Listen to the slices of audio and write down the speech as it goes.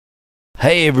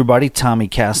Hey everybody, Tommy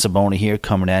Casabona here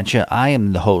coming at you. I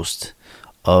am the host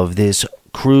of this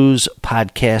cruise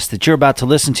podcast that you're about to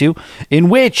listen to, in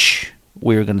which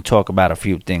we're going to talk about a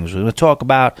few things. We're going to talk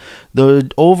about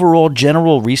the overall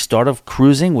general restart of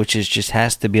cruising, which just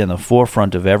has to be on the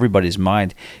forefront of everybody's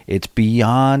mind. It's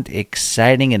beyond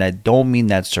exciting, and I don't mean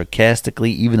that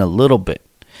sarcastically, even a little bit.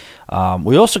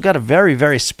 We also got a very,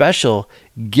 very special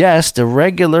guest, a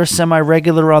regular,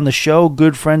 semi-regular on the show,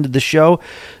 good friend of the show,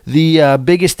 the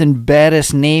biggest and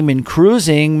baddest name in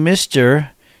cruising, Mr.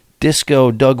 Disco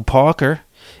Doug Parker,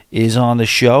 is on the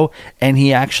show, and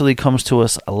he actually comes to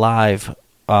us live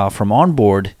from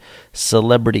onboard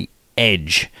Celebrity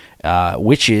Edge,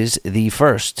 which is the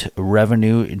first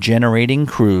revenue-generating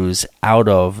cruise out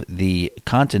of the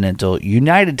continental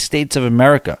United States of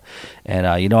America. And,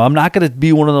 I'm not going to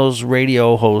be one of those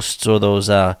radio hosts or those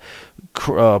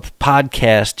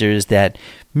podcasters that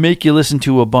make you listen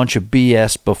to a bunch of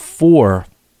BS before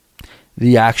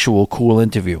the actual cool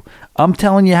interview. I'm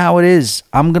telling you how it is.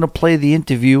 I'm going to play the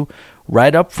interview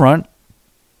right up front.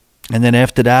 And then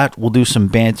after that, we'll do some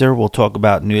banter. We'll talk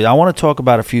about news. I want to talk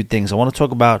about a few things. I want to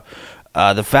talk about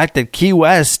the fact that Key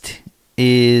West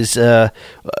is we're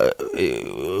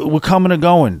coming and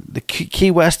going. The Key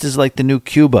West is like the new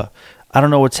Cuba. I don't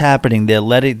know what's happening. They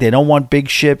don't want big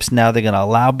ships. Now they're going to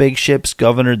allow big ships.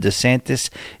 Governor DeSantis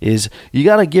you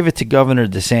got to give it to Governor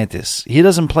DeSantis. He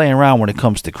doesn't play around when it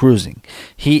comes to cruising.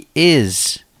 He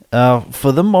is,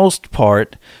 for the most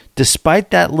part,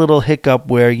 despite that little hiccup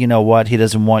where, he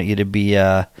doesn't want you to be,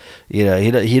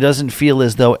 he doesn't feel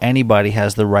as though anybody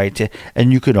has the right to,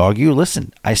 and you could argue,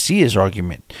 listen, I see his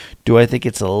argument. Do I think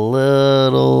it's a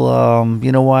little,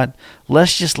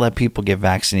 let's just let people get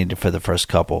vaccinated for the first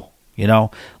couple,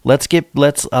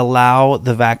 let's allow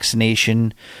the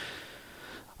vaccination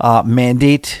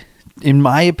mandate. In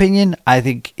my opinion, I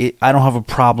think I don't have a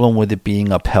problem with it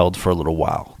being upheld for a little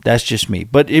while. That's just me.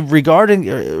 But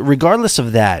regardless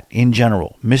of that, in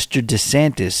general, Mr.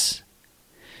 DeSantis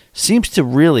seems to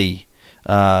really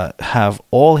have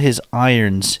all his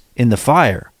irons in the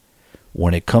fire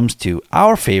when it comes to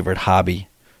our favorite hobby,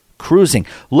 cruising.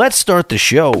 Let's start the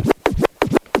show.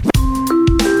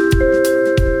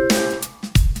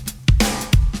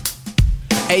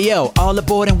 Hey yo, all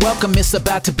aboard and welcome, it's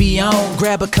about to be on.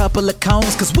 Grab a couple of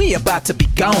cones, cause we about to be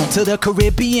gone to the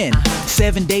Caribbean.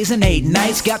 7 days and 8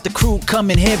 nights, got the crew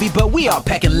coming heavy, but we all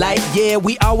packing light. Yeah,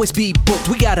 we always be booked,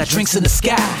 we got our drinks in the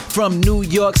sky. From New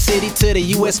York City to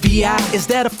the USVI. Is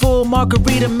that a full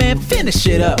margarita, man? Finish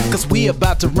it up, cause we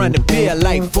about to run the beer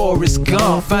like Forrest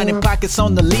Gump. Finding pockets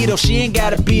on the Lido, she ain't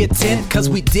gotta be a 10, cause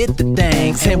we did the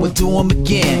things, and we'll do them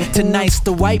again. Tonight's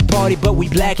the white party, but we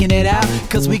blacking it out,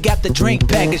 cause we got the drink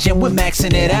package and we're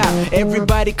maxing it out.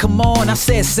 Everybody come on, I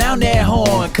said sound that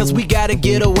horn, cause we gotta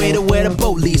get away to where the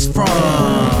boat leaves from.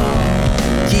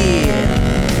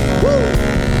 Yeah. Woo.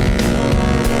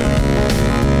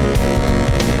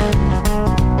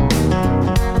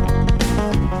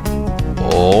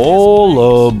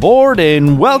 All aboard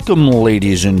and welcome,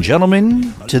 ladies and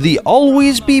gentlemen, to the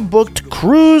Always Be Booked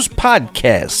Cruise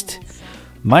Podcast.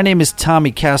 My name is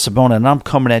Tommy Casabona, and I'm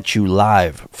coming at you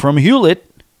live from Hewlett,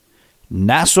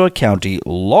 Nassau County,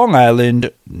 Long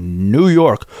Island, New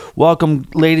York. Welcome,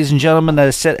 ladies and gentlemen.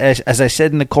 As I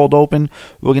said in the cold open,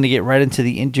 we're going to get right into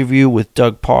the interview with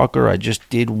Doug Parker. I just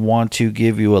did want to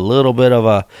give you a little bit of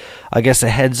a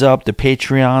heads up. The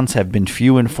Patreons have been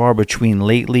few and far between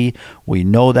lately. We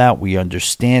know that. We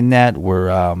understand that. We're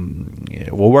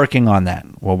working on that.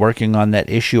 We're working on that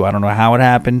issue. I don't know how it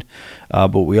happened,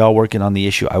 but we are working on the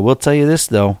issue. I will tell you this,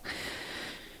 though.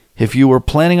 If you were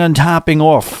planning on topping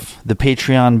off the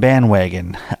Patreon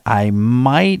bandwagon, I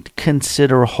might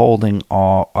consider holding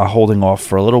off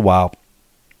for a little while.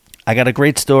 I got a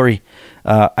great story.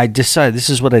 I decided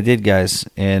this is what I did, guys,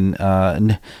 and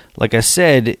like I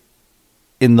said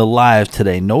in the live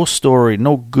today, no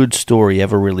good story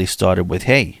ever really started with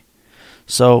hey.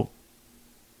 So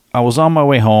I was on my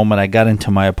way home and I got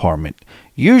into my apartment.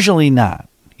 Usually not,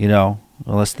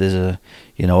 unless there's a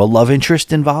love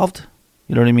interest involved.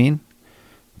 You know what I mean?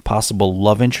 Possible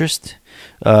love interest.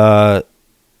 But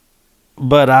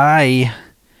I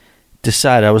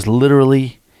decided I was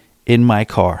literally in my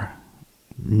car.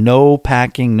 No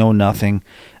packing, no nothing.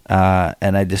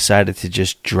 And I decided to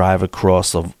just drive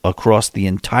across the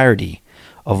entirety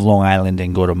of Long Island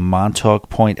and go to Montauk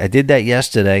Point. I did that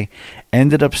yesterday.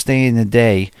 Ended up staying the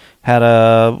day. Had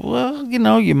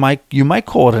you might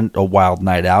call it a wild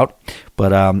night out.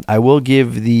 But I will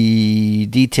give the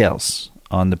details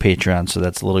on the Patreon. So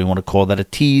that's a little, you want to call that a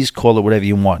tease, call it whatever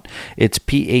you want. It's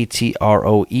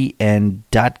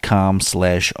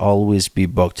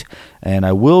patreon.com/alwaysbebooked. And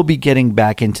I will be getting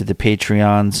back into the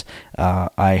Patreons.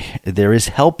 There is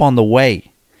help on the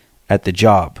way at the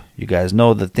job. You guys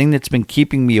know the thing that's been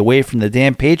keeping me away from the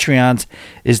damn Patreons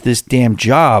is this damn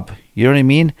job. You know what I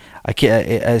mean? I can't.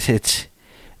 It's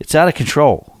out of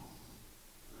control.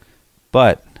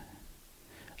 But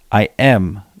I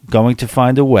am going to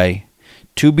find a way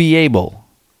to be able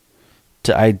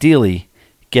to ideally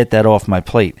get that off my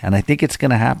plate. And I think it's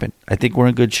going to happen. I think we're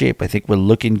in good shape. I think we're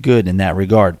looking good in that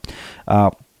regard.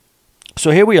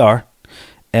 So here we are.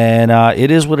 And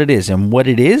it is what it is. And what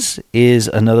it is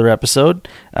another episode.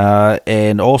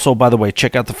 And also, by the way,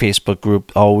 check out the Facebook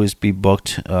group, Always Be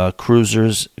Booked,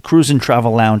 Cruise and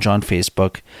Travel Lounge on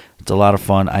Facebook. It's a lot of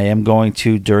fun. I am going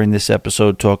to, during this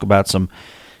episode, talk about some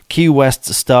Key West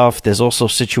stuff. There's also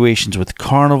situations with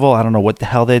Carnival. I don't know what the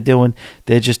hell they're doing.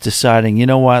 They're just deciding, you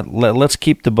know what, let's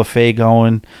keep the buffet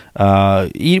going.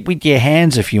 Eat with your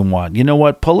hands if you want. You know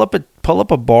what, pull up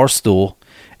a bar stool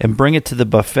and bring it to the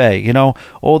buffet. You know,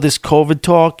 all this COVID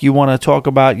talk, you want to talk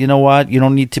about, you know what, you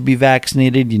don't need to be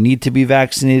vaccinated. You need to be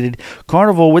vaccinated.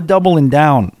 Carnival, we're doubling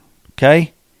down,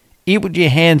 okay? Eat with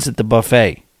your hands at the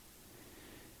buffet.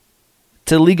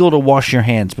 It's illegal to wash your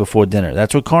hands before dinner.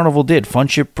 That's what Carnival did.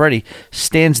 Funship Freddy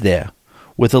stands there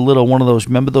with a little one of those,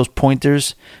 remember those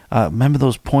pointers?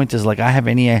 Like I have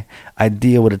any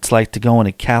idea what it's like to go in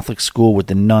a Catholic school with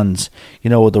the nuns,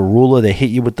 you know, with the ruler. They hit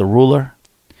you with the ruler.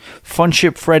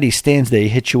 Funship Freddy stands there. He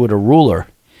hits you with a ruler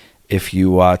if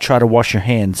you try to wash your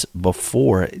hands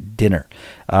before dinner.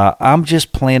 I'm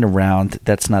just playing around.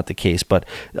 That's not the case. But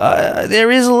there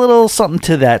is a little something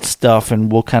to that stuff, and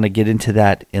we'll kind of get into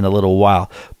that in a little while.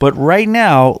 But right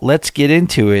now, let's get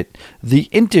into it. The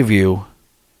interview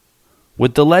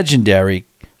with the legendary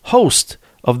host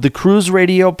of the Cruise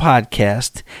Radio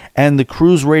podcast and the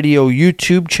Cruise Radio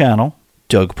YouTube channel,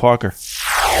 Doug Parker.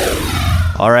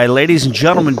 All right, ladies and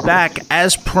gentlemen, back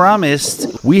as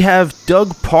promised, we have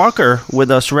Doug Parker with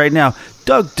us right now.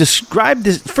 Doug, describe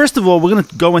this. First of all, we're going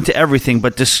to go into everything,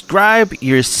 but describe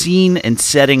your scene and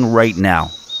setting right now.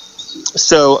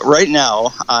 So right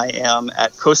now, I am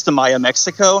at Costa Maya,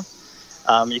 Mexico.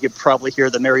 You could probably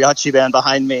hear the mariachi band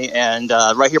behind me, and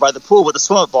right here by the pool with a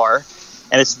swim-up bar.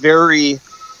 And it's very,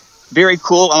 very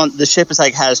cool. The ship has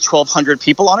 1,200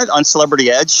 people on it on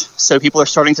Celebrity Edge. So people are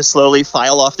starting to slowly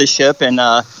file off the ship and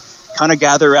kind of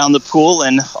gather around the pool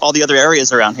and all the other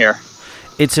areas around here.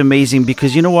 It's amazing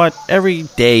because you know what? Every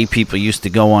day people used to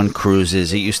go on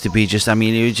cruises. It used to be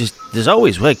there's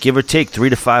always, give or take 300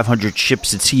 to 500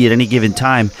 ships at sea at any given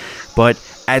time. But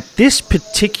at this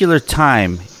particular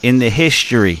time in the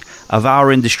history of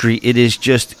our industry, it is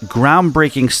just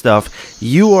groundbreaking stuff.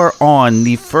 You are on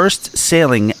the first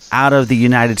sailing out of the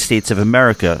United States of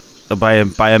America by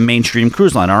a mainstream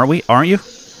cruise line, aren't you?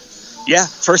 Yeah,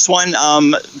 first one,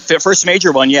 first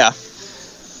major one, yeah.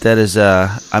 That is,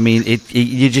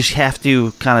 you just have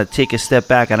to kind of take a step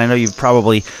back, and I know you've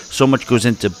probably, so much goes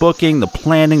into booking, the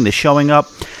planning, the showing up.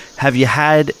 Have you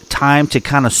had time to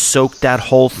kind of soak that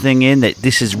whole thing in, that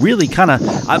this is really kind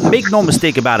of, make no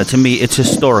mistake about it, to me, it's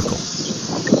historical.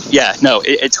 Yeah, no,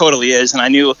 it totally is, and I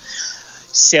knew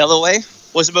Sail Away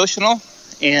was emotional,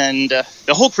 and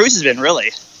the whole cruise has been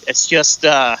really. It's just,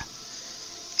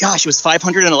 it was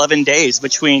 511 days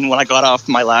between when I got off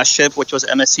my last ship, which was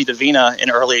MSC Divina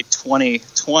in early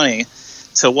 2020,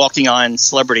 to walking on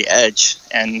Celebrity Edge.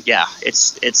 And yeah,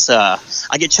 it's I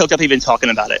get choked up even talking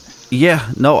about it. Yeah,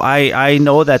 no, I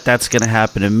know that's going to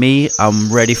happen to me.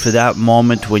 I'm ready for that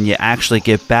moment when you actually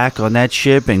get back on that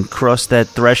ship and cross that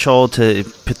threshold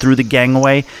through the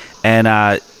gangway. And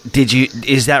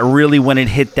is that really when it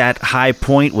hit that high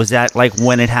point? Was that like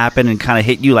when it happened and kind of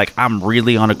hit you like, I'm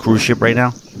really on a cruise ship right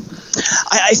now?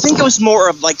 I think it was more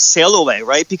of like Sail Away,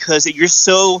 right? Because you're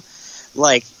so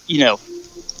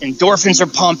endorphins are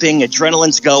pumping,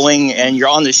 adrenaline's going, and you're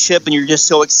on the ship and you're just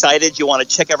so excited. You want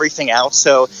to check everything out.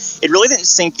 So it really didn't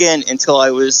sink in until I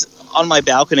was on my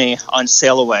balcony on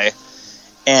Sail Away,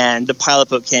 and the pilot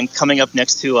boat came coming up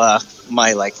next to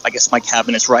my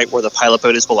cabin is right where the pilot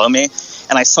boat is below me.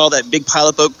 And I saw that big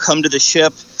pilot boat come to the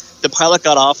ship. The pilot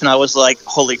got off and I was like,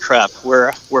 holy crap,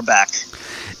 we're back.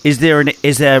 Is there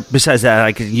besides that,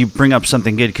 like, you bring up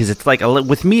something good, because it's like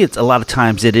with me, it's a lot of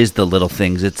times it is the little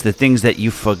things. It's the things that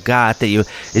you forgot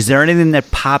is there anything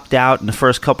that popped out in the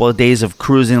first couple of days of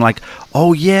cruising, like,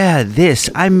 oh yeah,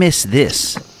 I miss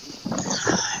this?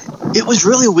 It was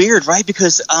really weird, right?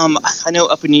 Because I know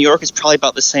up in New York it's probably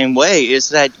about the same way, is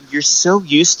that you're so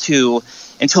used to,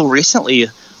 until recently,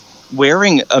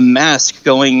 wearing a mask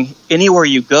going anywhere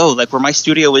you go. Like where my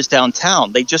studio is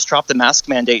downtown, they just dropped the mask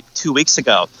mandate 2 weeks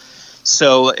ago.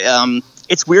 So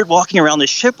it's weird walking around the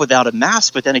ship without a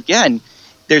mask. But then again,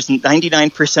 there's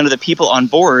 99% of the people on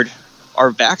board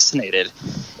are vaccinated.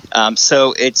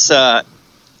 So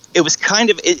it was kind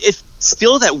of it's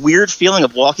still that weird feeling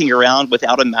of walking around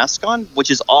without a mask on, which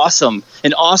is awesome,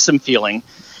 an awesome feeling.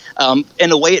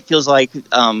 In a way, it feels like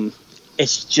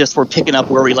it's just we're picking up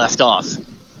where we left off.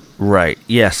 Right.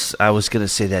 Yes, I was going to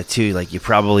say that too. Like you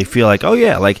probably feel like, oh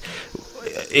yeah, like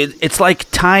it's like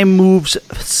time moves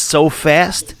so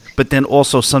fast, but then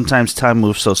also sometimes time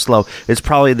moves so slow. It's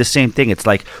probably the same thing. It's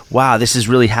like, wow, this is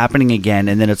really happening again.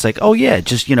 And then it's like, oh yeah,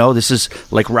 just, this is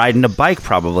like riding a bike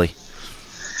probably.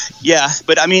 Yeah,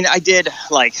 but I mean, I did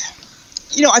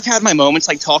I've had my moments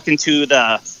like talking to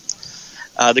the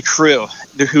crew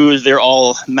who they're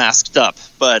all masked up,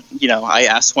 but I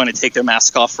asked one to take their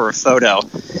mask off for a photo,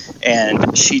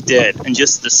 and she did, and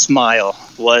just the smile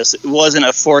wasn't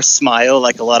a forced smile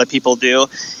like a lot of people do.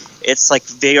 It's like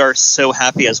they are so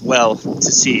happy as well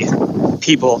to see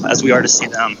people as we are to see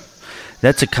them.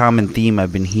 That's a common theme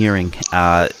I've been hearing.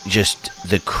 Just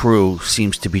the crew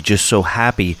seems to be just so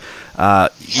happy.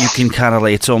 You can kind of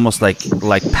it's almost like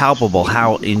palpable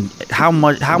how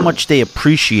much they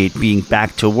appreciate being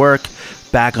back to work,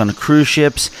 back on the cruise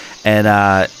ships, and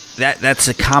that's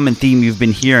a common theme you've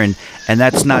been hearing. And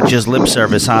that's not just lip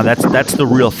service, huh? That's the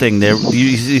real thing.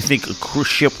 You think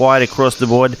ship wide across the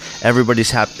board, everybody's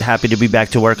happy to be back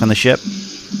to work on the ship.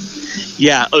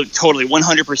 Yeah, totally,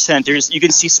 100%. You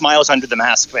can see smiles under the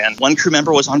mask, man. One crew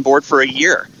member was on board for a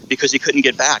year because he couldn't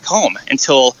get back home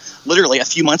until literally a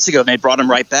few months ago, and they brought him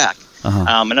right back.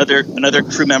 Uh-huh. Another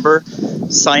crew member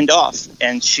signed off,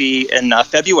 and in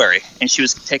February, and she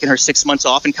was taking her 6 months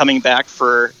off and coming back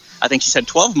for, I think she said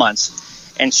 12 months.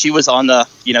 And she was on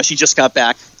she just got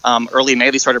back early May.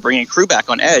 They started bringing crew back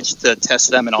on Edge to test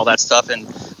them and all that stuff and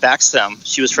vax them.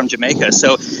 She was from Jamaica.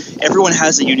 So everyone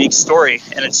has a unique story,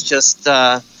 and it's just,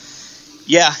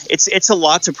 it's a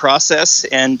lot to process.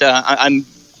 And I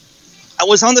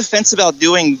was on the fence about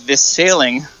doing this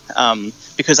sailing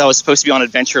because I was supposed to be on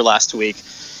adventure last week,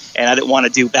 and I didn't want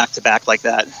to do back-to-back like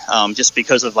that just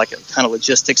because of kind of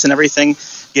logistics and everything,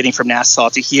 getting from Nassau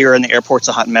to here, and the airport's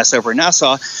a hot mess over in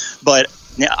Nassau. But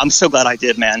yeah, I'm so glad I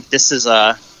did, man. This is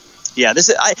I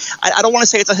don't want to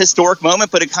say it's a historic moment,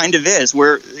 but it kind of is,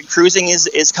 where cruising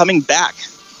is coming back.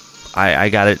 I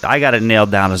got it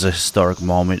nailed down as a historic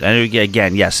moment. And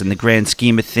again, yes, in the grand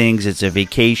scheme of things, it's a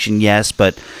vacation, yes,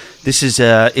 but this is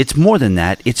it's more than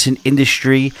that. It's an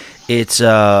industry. It's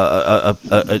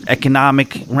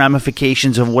economic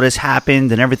ramifications of what has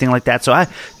happened and everything like that. So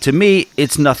to me,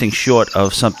 it's nothing short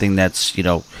of something that's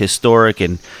historic.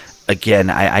 And again,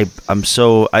 I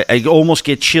almost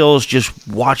get chills just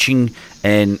watching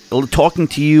and talking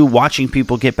to you, watching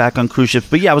people get back on cruise ships.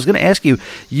 But yeah, I was going to ask you,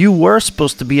 you were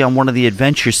supposed to be on one of the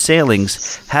adventure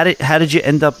sailings. How did you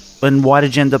end up, and why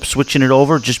did you end up switching it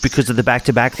over? Just because of the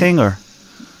back-to-back thing, or?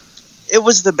 It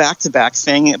was the back-to-back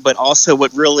thing, but also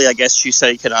what really, I guess you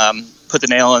say, could put the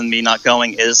nail in me not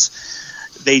going is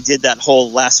they did that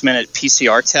whole last-minute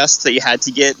PCR test that you had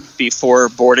to get before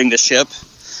boarding the ship.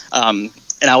 And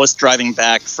I was driving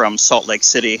back from Salt Lake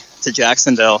City to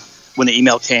Jacksonville when the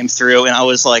email came through, and I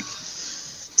was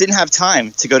didn't have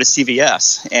time to go to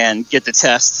CVS and get the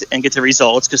test and get the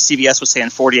results because CVS was saying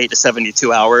 48 to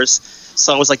 72 hours.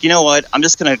 So I was like, you know what? I'm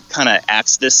just going to kind of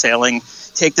axe this sailing,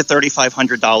 take the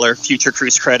 $3,500 future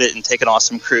cruise credit, and take an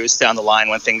awesome cruise down the line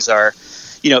when things are,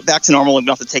 back to normal and we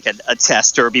don't have to take a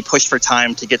test or be pushed for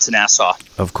time to get to Nassau.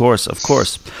 Of course.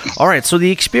 All right, so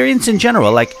the experience in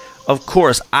general, of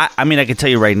course, I mean, I can tell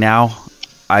you right now,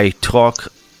 I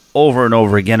talk over and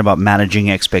over again about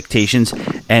managing expectations.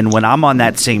 And when I'm on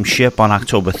that same ship on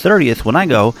October 30th, when I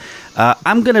go,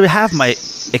 I'm going to have my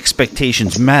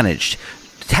expectations managed.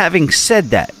 Having said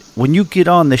that, when you get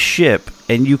on the ship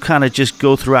and you kind of just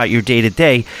go throughout your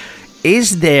day-to-day,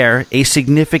 is there a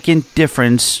significant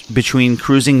difference between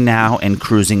cruising now and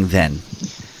cruising then?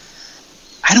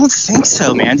 I don't think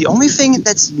so, man. The only thing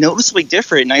that's noticeably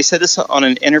different, and I said this on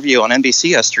an interview on NBC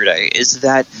yesterday, is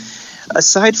that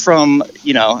aside from,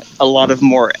 a lot of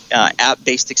more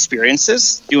app-based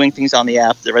experiences, doing things on the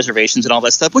app, the reservations and all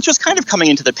that stuff, which was kind of coming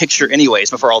into the picture anyways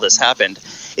before all this happened,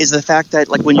 is the fact that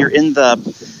when you're in the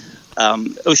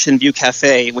Ocean View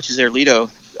Cafe, which is their Lido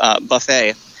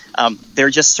buffet, they're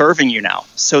just serving you now.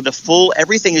 So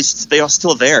everything they are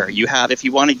still there. You have, if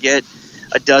you want to get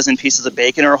a dozen pieces of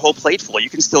bacon or a whole plate full, you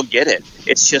can still get it.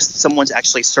 It's just someone's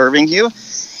actually serving you.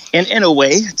 And in a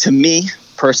way, to me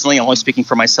personally, I'm only speaking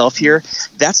for myself here,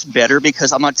 that's better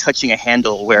because I'm not touching a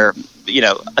handle where,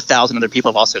 1,000 other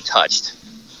people have also touched.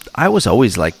 I was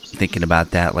always like thinking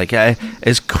about that. Like,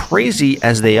 as crazy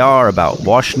as they are about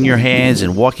washing your hands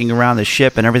and walking around the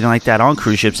ship and everything like that on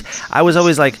cruise ships, I was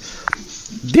always like,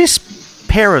 this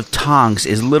pair of tongs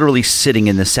is literally sitting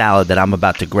in the salad that I'm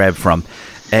about to grab from.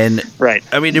 And right.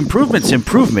 I mean, improvement's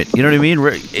improvement. You know what I mean?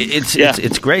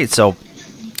 It's great. So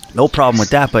no problem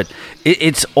with that. But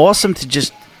it's awesome to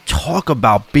just talk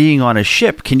about being on a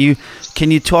ship. Can you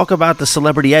talk about the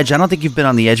Celebrity Edge? I don't think you've been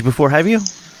on the Edge before, have you?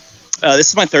 This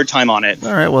is my third time on it.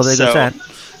 All right. Well, there goes that.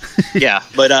 Yeah,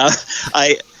 but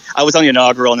I was on the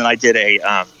inaugural, and then I did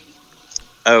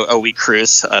a week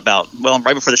cruise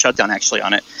right before the shutdown, actually,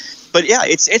 on it. But yeah,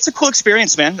 it's a cool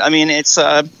experience, man. I mean, it's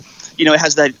it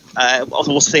has that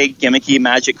we'll say gimmicky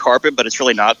magic carpet, but it's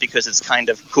really not because it's kind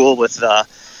of cool with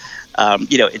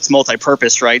it's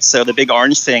multi-purpose, right? So the big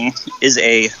orange thing is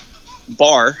a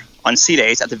bar on sea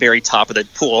days at the very top of the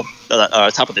pool,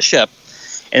 top of the ship.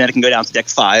 And then it can go down to deck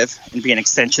 5 and be an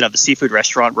extension of the seafood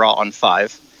restaurant Raw on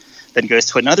 5. Then goes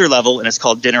to another level, and it's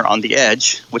called Dinner on the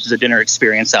Edge, which is a dinner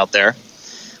experience out there,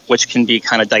 which can be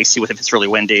kind of dicey if it's really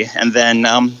windy. And then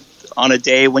on a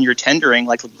day when you're tendering,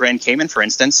 like Grand Cayman, for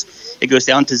instance, it goes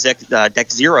down to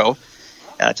deck 0,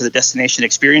 to the Destination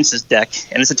Experiences deck,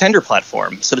 and it's a tender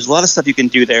platform. So there's a lot of stuff you can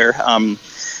do there.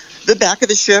 The back of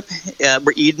the ship,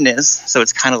 where Eden is, so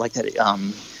it's kind of like that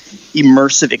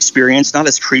immersive experience, not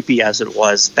as creepy as it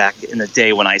was back in the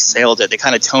day when I sailed it. They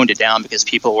kind of toned it down because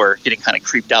people were getting kind of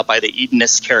creeped out by the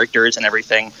Edenist characters and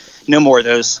everything. No more of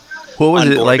those. What was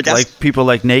it like people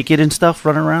like naked and stuff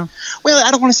running around? Well,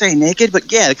 I don't want to say naked, but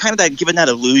yeah, kind of that, giving that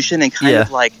illusion and kind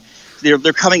of like they're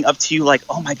coming up to you like,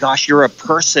 oh my gosh, you're a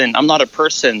person. I'm not a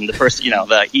person. The person,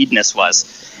 the Edenist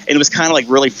was. And it was kind of like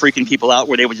really freaking people out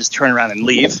where they would just turn around and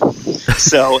leave.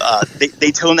 So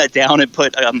they toned that down and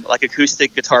put like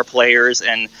acoustic guitar players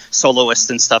and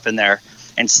soloists and stuff in there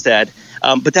instead.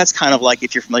 But that's kind of like,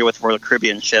 if you're familiar with Royal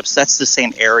Caribbean ships, that's the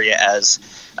same area as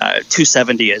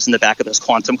 270 is in the back of those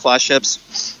Quantum class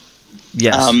ships.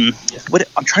 Yes. I'm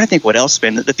trying to think what else,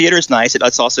 man. The theater is nice. It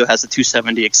also has the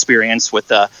 270 experience with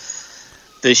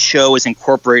the show is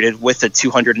incorporated with the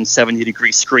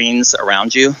 270-degree screens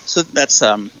around you. So that's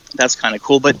kind of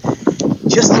cool. But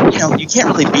just, you can't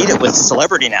really beat it with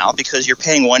Celebrity now because you're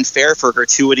paying one fare for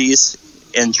gratuities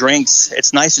and drinks.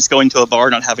 It's nice just going to a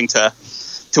bar, not having to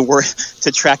work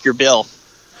to track your bill.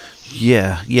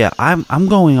 Yeah. I'm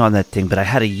going on that thing, but I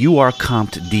had a UR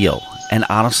comped deal. And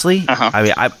honestly,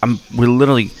 I mean, we're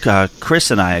literally, Chris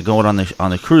and I are going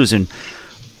on the cruise and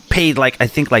paid I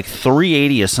think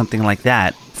 $380 or something like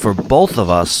that for both of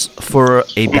us for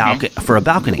a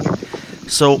balcony.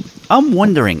 So I'm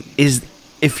wondering,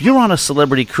 if you're on a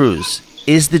Celebrity cruise,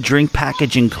 is the drink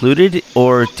package included,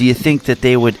 or do you think that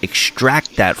they would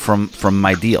extract that from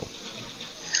my deal?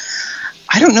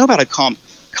 I don't know about a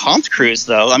comped cruise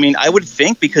though. I mean, I would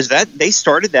think because they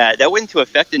started that went into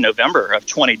effect in November of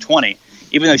 2020.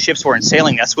 Even though ships weren't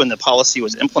sailing, that's when the policy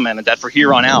was implemented that for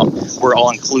here on out, we're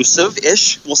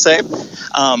all-inclusive-ish, we'll say.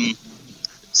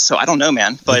 So I don't know,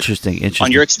 man. But interesting. On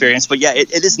your experience. But yeah,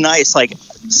 it is nice.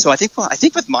 So I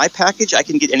think with my package, I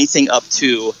can get anything up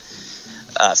to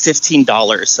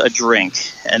 $15 a drink.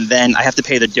 And then I have to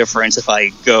pay the difference. If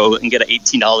I go and get an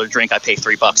 $18 drink, I pay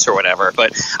 $3 or whatever.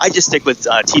 But I just stick with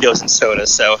Tito's and soda,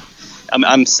 so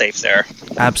I'm safe there.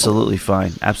 Absolutely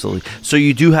fine. Absolutely. So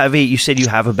you said you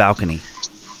have a balcony.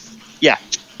 Yeah.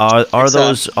 Are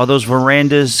those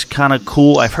verandas kind of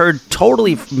cool? I've heard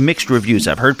totally mixed reviews.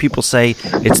 I've heard people say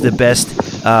it's the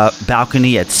best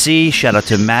balcony at sea. Shout out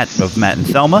to Matt and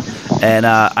Thelma. And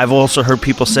I've also heard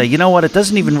people say, you know what, it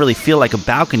doesn't even really feel like a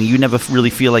balcony. You never really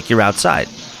feel like you're outside.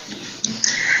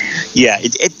 Yeah.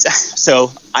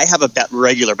 So I have a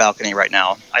regular balcony right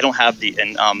now. I don't have the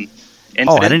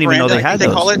Infinite I didn't even know they had those.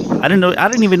 They call it. I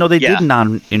didn't even know they did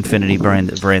non-infinity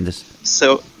verandas.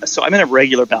 So I'm in a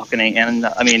regular balcony, and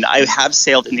I mean, I have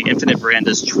sailed in the Infinite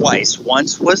verandas twice.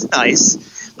 Once was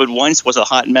nice, but once was a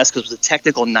hot mess because it was a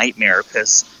technical nightmare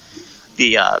because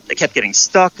they kept getting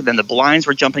stuck. And then the blinds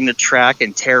were jumping the track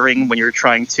and tearing when you were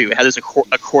trying to. It had those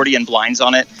accordion blinds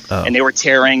on it, and they were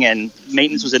tearing. And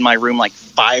maintenance was in my room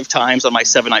 5 times on my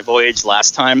 7-night voyage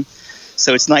last time.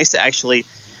 So it's nice to actually.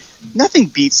 Nothing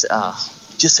beats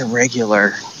just a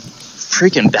regular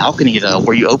freaking balcony, though,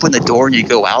 where you open the door and you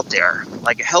go out there.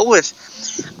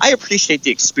 I appreciate the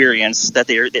experience that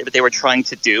they were trying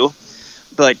to do,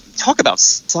 but talk about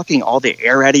sucking all the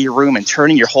air out of your room and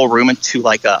turning your whole room into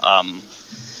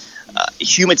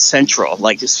humid central,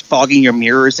 like just fogging your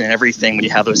mirrors and everything when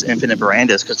you have those infinite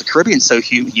verandas, because the Caribbean's so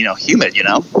humid.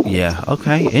 Yeah.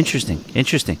 Okay. Interesting.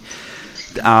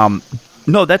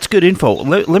 No, that's good info.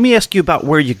 Let me ask you about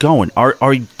where you're going.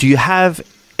 Do you have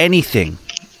anything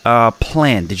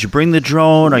planned? Did you bring the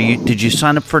drone? Did you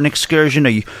sign up for an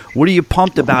excursion? What are you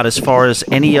pumped about as far as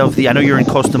any of the? I know you're in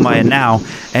Costa Maya now,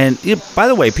 and by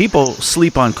the way, people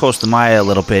sleep on Costa Maya a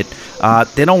little bit.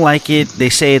 They don't like it. They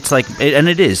say it's like, and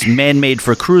it is man-made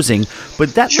for cruising.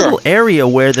 But that little area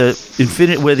where the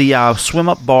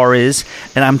swim-up bar is,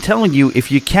 and I'm telling you,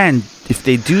 if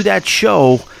they do that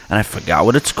show, and I forgot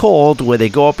what it's called, where they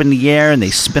go up in the air and they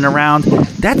spin around,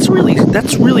 that's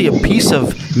really a piece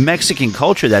of Mexican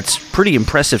culture that's pretty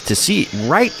impressive to see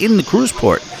right in the cruise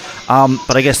port.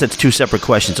 But I guess that's two separate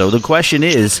questions. So the question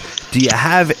is, do you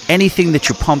have anything that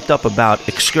you're pumped up about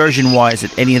excursion-wise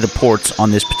at any of the ports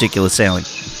on this particular sailing?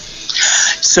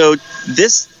 So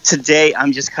today,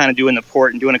 I'm just kind of doing the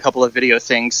port and doing a couple of video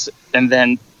things. And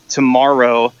then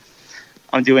tomorrow,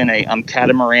 I'm doing a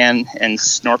catamaran and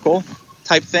snorkel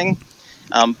type thing.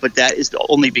 But that is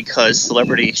only because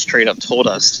Celebrity straight up told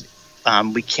us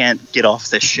we can't get off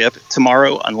the ship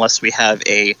tomorrow unless we have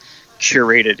a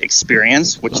curated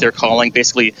experience, which they're calling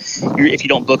basically, if you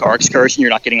don't book our excursion,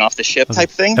 you're not getting off the ship type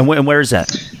thing. And where is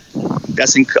that?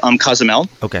 That's in Cozumel.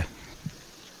 Okay.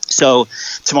 So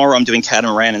tomorrow I'm doing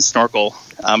catamaran and snorkel.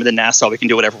 And then Nassau, we can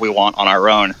do whatever we want on our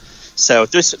own. So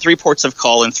there's 3 ports of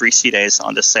call and 3 sea days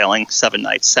on this sailing, 7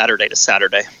 nights, Saturday to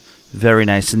Saturday. Very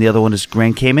nice. And the other one is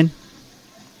Grand Cayman?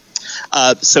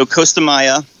 So Costa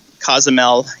Maya,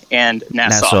 Cozumel, and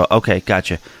Nassau. Okay,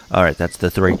 gotcha. All right, that's the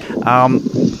 3.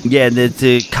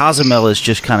 The Cozumel is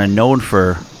just kind of known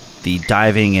for the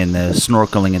diving and the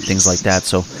snorkeling and things like that.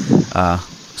 So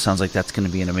sounds like that's going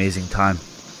to be an amazing time.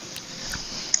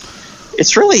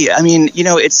 It's really, and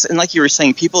like you were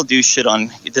saying, people do shit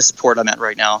on this port I'm at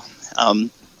right now.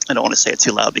 I don't want to say it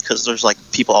too loud because there's like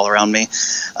people all around me.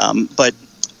 But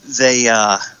this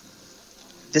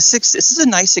is a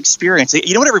nice experience.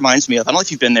 You know what it reminds me of? I don't know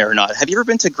if you've been there or not. Have you ever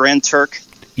been to Grand Turk?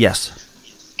 Yes.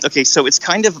 Okay, so it's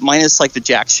kind of minus like the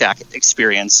Jack Shack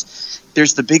experience.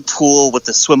 There's the big pool with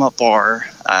the swim-up bar.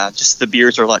 Just the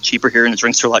beers are a lot cheaper here, and the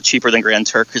drinks are a lot cheaper than Grand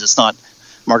Turk because it's not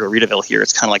Margaritaville here.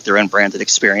 It's kind of like their own branded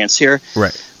experience here.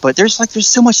 Right. But there's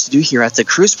so much to do here at the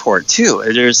cruise port too.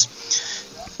 There's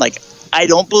like, I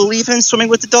don't believe in swimming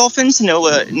with the dolphins. No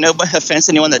offense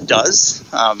to anyone that does.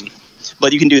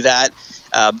 But you can do that.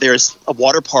 There's a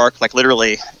water park, like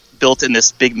literally built in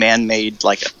this big man-made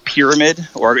like a pyramid,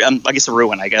 or I guess a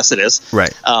ruin, I guess it is.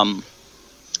 Right.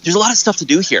 There's a lot of stuff to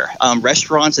do here.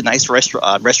 Restaurants, a nice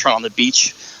restaurant on the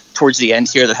beach towards the end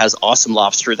here that has awesome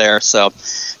lobster there. So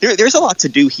there's a lot to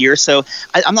do here. So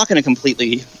I'm not going to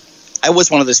completely. I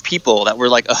was one of those people that were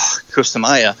like, oh, Costa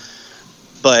Maya,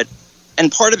 and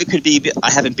part of it could be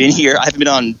I haven't been here. I haven't been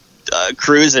on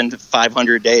cruise in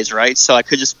 500 days, right? So I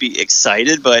could just be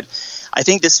excited, but I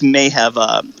think this may have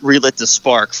relit the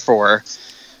spark for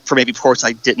maybe ports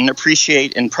I didn't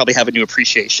appreciate and probably have a new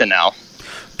appreciation now.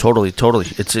 Totally.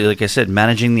 It's like I said,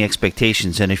 managing the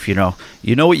expectations, and if you know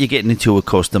what you're getting into with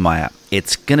Costa Maya,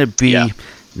 it's gonna be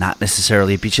not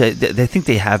necessarily a beach. They think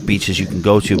they have beaches you can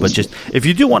go to, but just if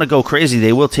you do want to go crazy,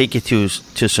 they will take you to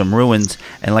some ruins.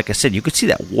 And like I said, you could see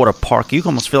that water park. You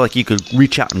almost feel like you could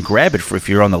reach out and grab it if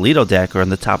you're on the Lido deck or on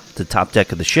the top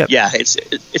deck of the ship. Yeah,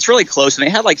 it's really close, and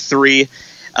they had like 3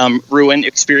 ruin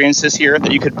experiences here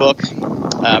that you could book,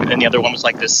 and the other one was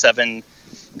like this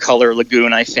 7-color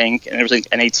lagoon, I think, and there was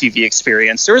an ATV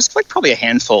experience. There was like probably a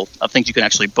handful of things you can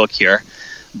actually book here,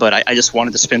 but I just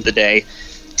wanted to spend the day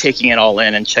taking it all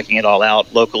in and checking it all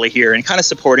out locally here and kind of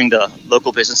supporting the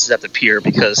local businesses at the pier,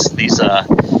 because these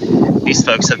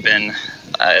folks have been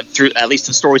through at least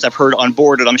the stories I've heard on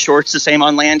board, and I'm sure it's the same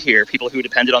on land here, people who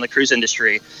depended on the cruise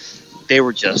industry, they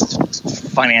were just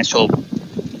financially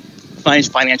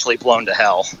blown to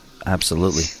hell.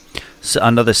 Absolutely. So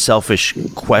another selfish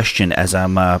question as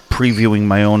I'm previewing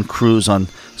my own cruise on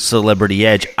Celebrity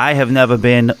Edge. I have never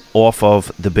been off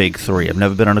of the big 3. I've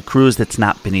never been on a cruise that's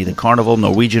not been either Carnival,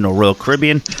 Norwegian, or Royal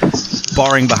Caribbean,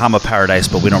 barring Bahama Paradise,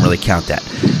 but we don't really count that.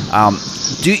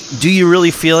 Do you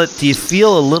really feel it? Do you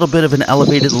feel a little bit of an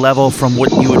elevated level from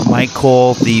what you might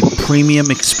call the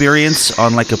premium experience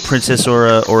on like a Princess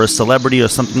or a Celebrity or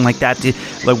something like that?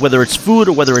 Like whether it's food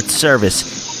or whether it's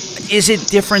service. Is it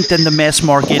different than the mass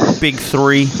market big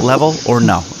 3 level, or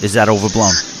no? Is that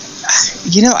overblown?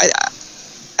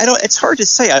 I don't. It's hard to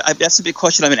say. That's a big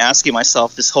question I've been asking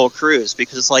myself this whole cruise,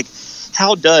 because like,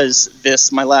 how does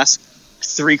this? My last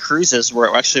 3 cruises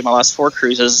were actually my last 4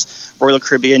 cruises: Royal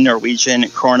Caribbean, Norwegian,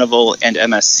 Carnival, and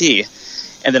MSC.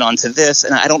 and then onto this.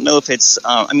 And I don't know if it's,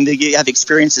 the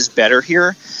experience is better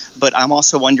here, but I'm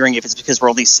also wondering if it's because we're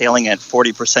only sailing at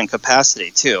 40%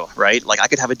 capacity too, right? Like I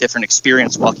could have a different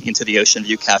experience walking into the Ocean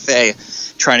View Cafe,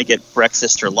 trying to get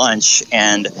breakfast or lunch,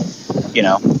 and,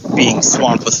 being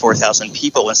swamped with 4,000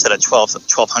 people instead of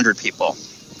 1,200 people.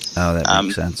 Oh, that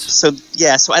makes sense. So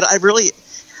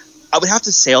I would have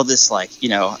to sail this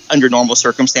under normal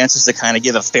circumstances to kind of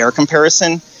give a fair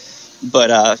comparison.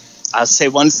 But I'll say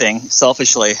one thing,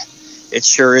 selfishly, it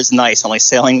sure is nice only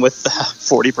sailing with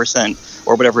 40%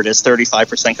 or whatever it is,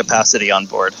 35% capacity on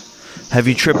board. Have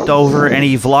you tripped over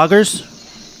any vloggers?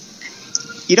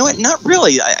 You know what? Not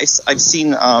really. I've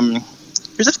seen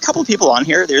there's a couple of people on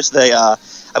here. There's the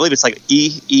I believe it's like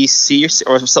EEC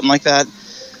or something like that.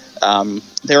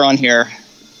 They're on here.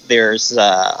 There's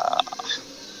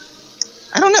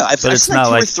I don't know. I've seen like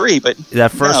two or three, but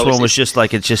that first one was just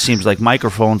like, it just seems like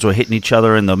microphones were hitting each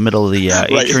other in the middle of the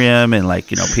atrium, and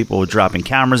people were dropping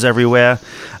cameras everywhere.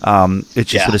 It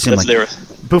just sort of seemed like.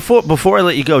 Before I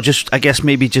let you go, just I guess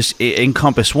maybe just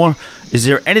encompass one. Is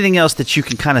there anything else that you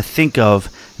can kind of think of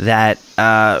that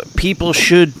people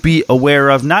should be aware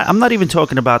of? I'm not even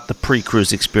talking about the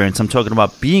pre-cruise experience. I'm talking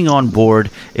about being on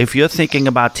board. If you're thinking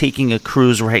about taking a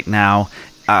cruise right now,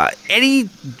 any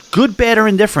good, bad, or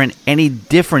indifferent, any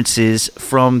differences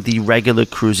from the regular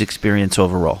cruise experience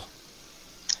overall?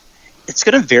 It's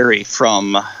going to vary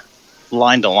from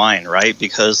line to line, right?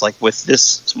 Because with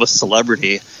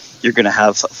Celebrity, you're going to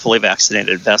have fully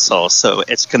vaccinated vessels. So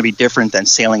it's going to be different than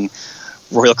sailing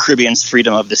Royal Caribbean's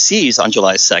Freedom of the Seas on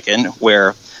July 2nd,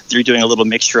 where they're doing a little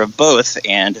mixture of both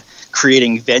and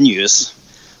creating venues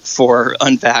for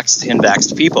unvaxxed and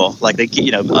vaxxed people. Like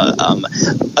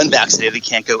unvaccinated, they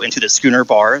can't go into the schooner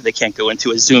bar, they can't go into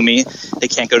a Zumi, they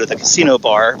can't go to the casino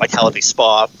bar, Vitality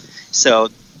Spa. So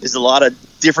there's a lot of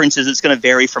differences. It's going to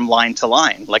vary from line to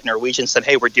line. Like Norwegian said,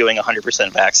 hey, we're doing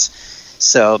 100% vax.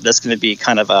 So that's going to be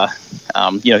kind of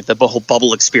the whole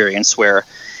bubble experience where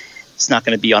it's not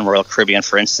going to be on Royal Caribbean,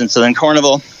 for instance. And then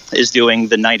Carnival is doing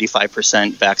the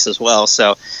 95% vax as well.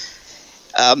 So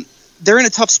they're in a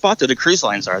tough spot, though, the cruise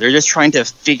lines are. They're just trying to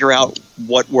figure out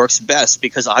what works best,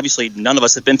 because obviously none of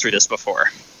us have been through this before.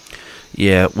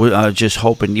 Yeah, we're just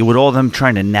hoping, with all them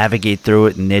trying to navigate through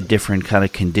it and their different kind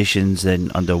of conditions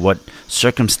and under what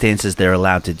circumstances they're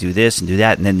allowed to do this and do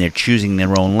that, and then they're choosing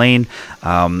their own lane.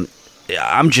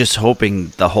 I'm just hoping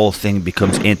the whole thing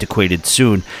becomes antiquated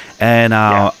soon. And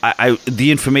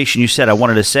the information you said, I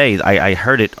wanted to say, I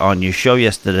heard it on your show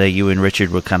yesterday. You and Richard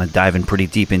were kind of diving pretty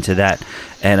deep into that.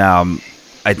 And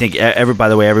I think,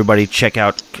 everybody check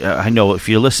out, I know if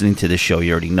you're listening to this show,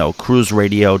 you already know,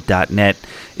 cruiseradio.net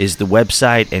is the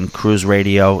website, and Cruise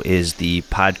Radio is the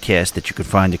podcast that you can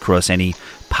find across any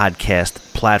podcast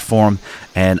platform.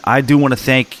 And I do want to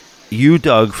thank you,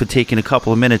 Doug, for taking a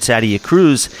couple of minutes out of your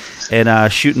cruise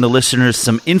and shooting the listeners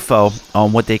some info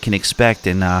on what they can expect.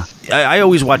 And I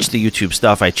always watch the YouTube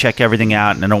stuff. I check everything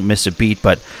out, and I don't miss a beat.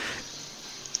 But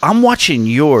I'm watching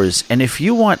yours, and if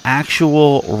you want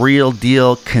actual, real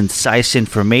deal, concise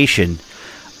information,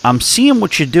 I'm seeing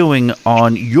what you're doing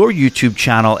on your YouTube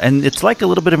channel, and it's like a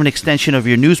little bit of an extension of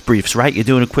your news briefs, right? You're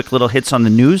doing a quick little hits on the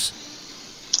news?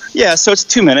 Yeah, so it's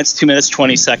 2 minutes,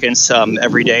 20 seconds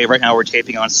every day. Right now we're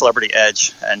taping on Celebrity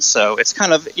Edge, and so it's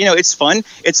kind of, it's fun.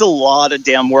 It's a lot of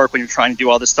damn work when you're trying to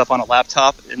do all this stuff on a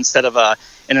laptop instead of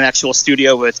in an actual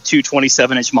studio with two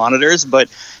 27-inch monitors, but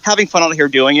having fun out here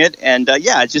doing it, and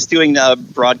just doing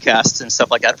broadcasts and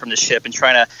stuff like that from the ship, and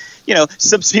trying to,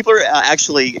 some people are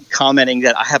actually commenting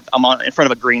that I'm in front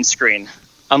of a green screen.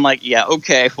 I'm like, yeah,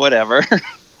 okay, whatever.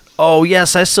 Oh,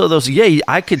 yes, I saw those. Yeah,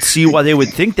 I could see why they would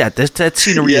think that. That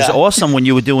scenery is awesome when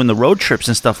you were doing the road trips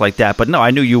and stuff like that. But no, I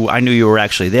knew you were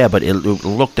actually there, but it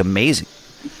looked amazing.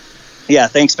 Yeah,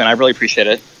 thanks, man. I really appreciate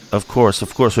it. Of course.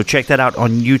 So check that out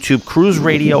on YouTube. Cruise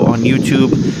Radio on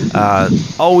YouTube.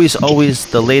 Always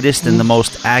the latest and the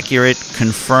most accurate,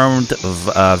 confirmed,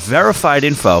 verified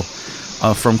info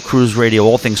from Cruise Radio,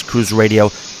 all things Cruise Radio.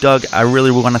 Doug, I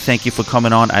really want to thank you for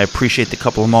coming on. I appreciate the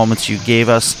couple of moments you gave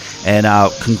us. And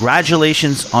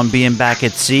congratulations on being back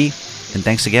at sea. And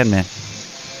thanks again, man.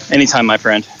 Anytime, my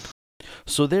friend.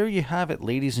 So there you have it,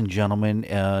 ladies and gentlemen.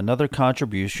 Another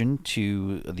contribution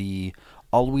to the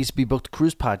Always Be Booked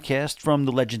Cruise podcast from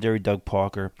the legendary Doug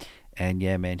Parker. And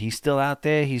yeah, man, he's still out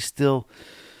there. He's still,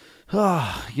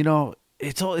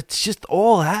 it's just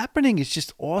all happening. It's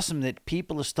just awesome that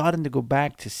people are starting to go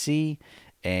back to sea,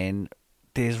 and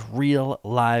there's real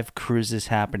live cruises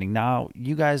happening. Now,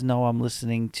 you guys know I'm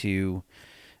listening to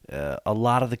a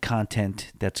lot of the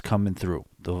content that's coming through.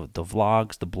 The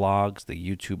vlogs, the blogs, the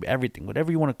YouTube, everything,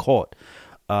 whatever you want to call it.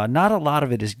 Not a lot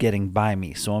of it is getting by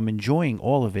me, so I'm enjoying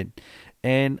all of it,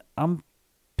 and I'm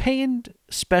paying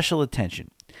special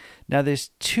attention. Now,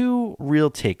 there's two real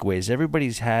takeaways.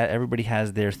 Everybody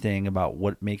has their thing about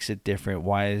what makes it different.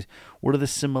 What are the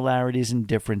similarities and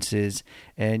differences?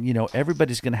 And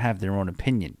everybody's going to have their own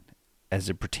opinion as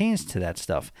it pertains to that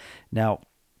stuff. Now,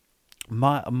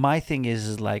 my thing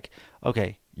is like,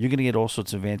 okay, you're going to get all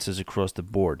sorts of answers across the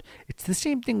board. It's the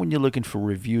same thing when you're looking for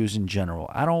reviews in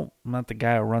general. I'm not the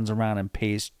guy who runs around and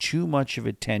pays too much of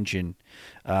attention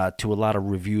to a lot of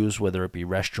reviews, whether it be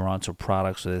restaurants or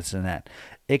products or this and that,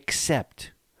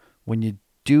 except when you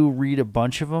do read a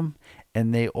bunch of them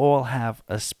and they all have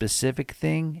a specific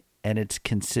thing and it's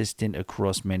consistent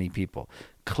across many people.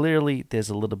 Clearly, there's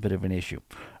a little bit of an issue.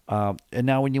 And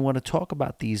now when you want to talk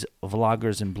about these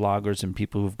vloggers and bloggers and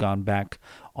people who've gone back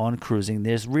on cruising,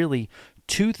 there's really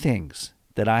two things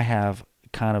that I have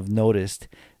kind of noticed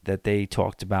that they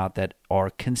talked about that are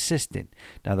consistent.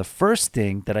 Now, the first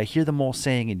thing that I hear them all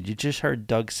saying, and you just heard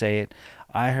Doug say it,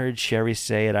 I heard Sherry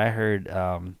say it, I heard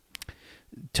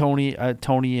Tony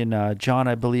and John,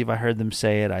 I believe I heard them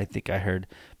say it. I think I heard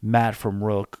Matt from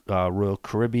Royal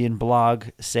Caribbean blog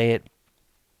say it.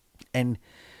 And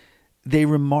they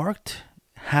remarked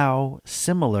how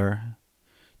similar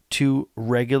to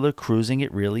regular cruising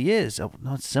it really is. Oh,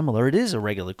 not similar. It is a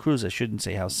regular cruise. I shouldn't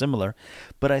say how similar.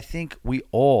 But I think we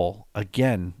all,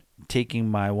 again,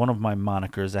 taking one of my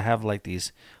monikers, I have like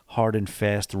these hard and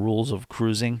fast rules of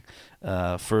cruising.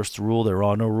 First rule, there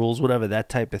are no rules, whatever, that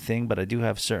type of thing. But I do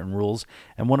have certain rules.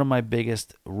 And one of my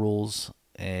biggest rules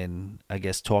and I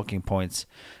guess talking points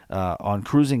on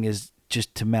cruising is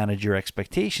just to manage your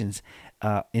expectations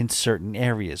in certain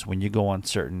areas. When you go on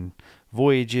certain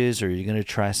voyages or you're going to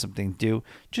try something new,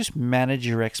 just manage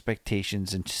your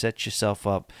expectations and set yourself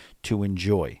up to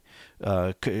enjoy.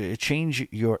 Change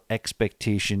your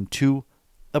expectation to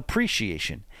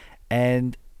appreciation.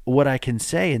 And what I can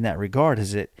say in that regard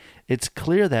is that it's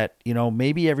clear that,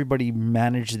 maybe everybody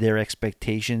managed their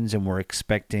expectations and we're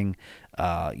expecting,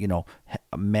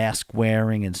 mask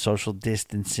wearing and social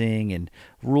distancing and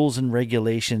rules and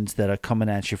regulations that are coming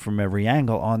at you from every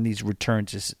angle on these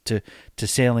returns to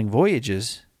sailing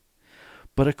voyages.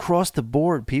 But across the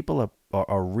board, people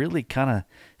are really kind of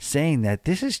saying that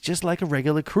this is just like a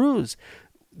regular cruise.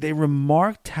 They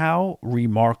remarked how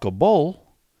remarkable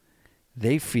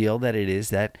they feel that it is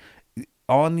that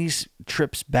on these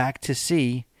trips back to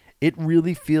sea, it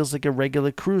really feels like a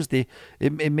regular cruise.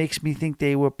 It makes me think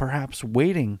they were perhaps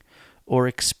waiting or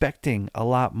expecting a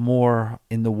lot more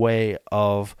in the way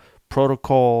of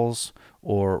protocols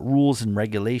or rules and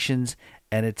regulations,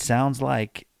 and it sounds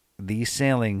like these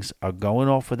sailings are going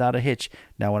off without a hitch.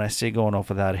 Now, when I say going off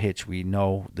without a hitch, we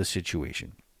know the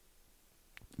situation.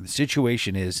 The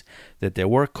situation is that there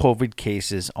were COVID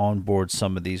cases on board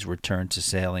some of these return to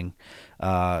sailing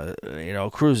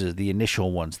cruises, the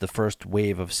initial ones, the first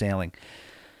wave of sailing.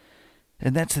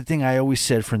 And that's the thing I always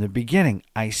said from the beginning.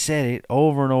 I said it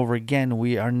over and over again.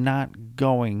 We are not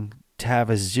going to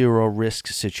have a zero risk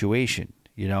situation,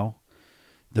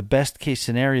 The best case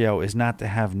scenario is not to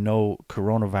have no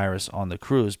coronavirus on the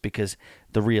cruise, because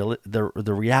the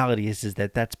reality is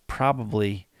that that's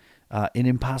probably an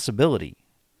impossibility.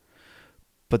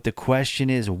 But the question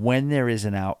is, when there is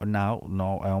I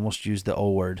almost used the O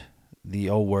word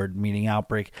meaning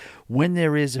outbreak. When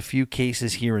there is a few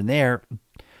cases here and there,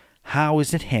 how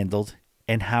is it handled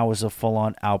and how is a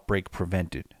full-on outbreak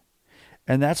prevented?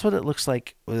 And that's what it looks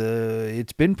like.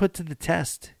 It's been put to the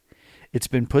test. It's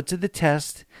been put to the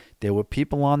test. There were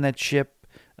people on that ship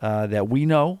that we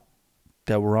know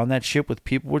that were on that ship with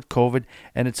people with COVID,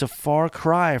 and it's a far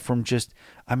cry from just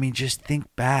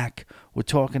think back. We're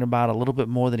talking about a little bit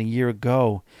more than a year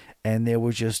ago, and there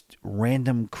were just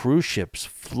random cruise ships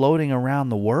floating around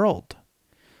the world,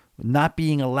 not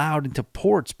being allowed into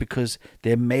ports because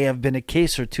there may have been a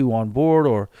case or two on board,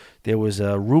 or there was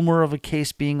a rumor of a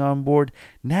case being on board.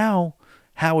 Now,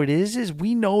 how it is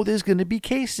we know there's going to be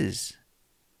cases.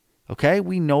 Okay,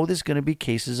 we know there's going to be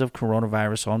cases of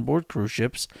coronavirus on board cruise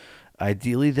ships.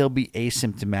 Ideally, they'll be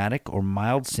asymptomatic or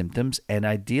mild symptoms, and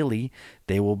ideally,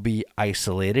 they will be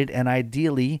isolated, and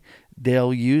ideally,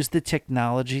 they'll use the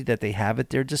technology that they have at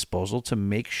their disposal to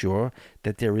make sure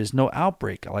that there is no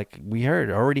outbreak. Like we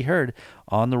already heard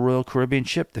on the Royal Caribbean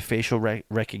ship, the facial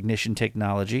recognition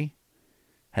technology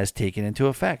has taken into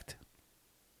effect.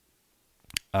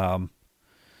 I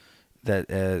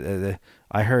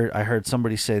heard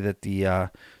somebody say that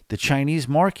the Chinese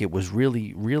market was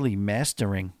really, really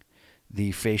mastering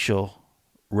the facial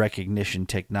recognition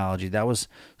technology. That was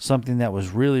something that was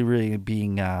really, really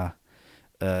being.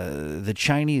 The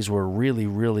Chinese were really,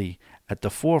 really at the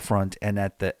forefront and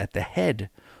at the head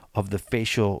of the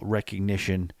facial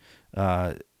recognition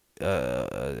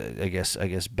I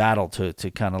guess battle to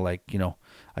kind of like,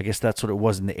 I guess that's what it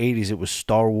was in the 80s. It was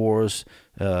Star Wars,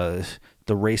 the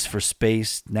race for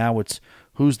space. Now it's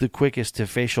who's the quickest to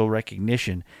facial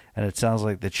recognition, and it sounds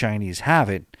like the Chinese have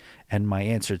it. And my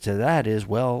answer to that is,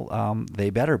 well, they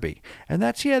better be. And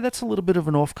that's a little bit of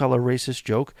an off-color racist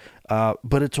joke,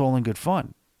 but it's all in good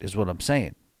fun, is what I'm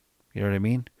saying. You know what I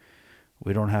mean?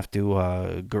 We don't have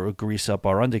to grease up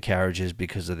our undercarriages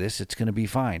because of this. It's going to be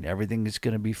fine. Everything is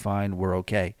going to be fine. We're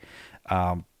okay.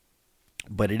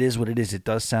 But it is what it is. It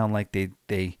does sound like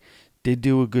they did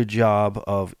do a good job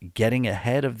of getting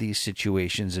ahead of these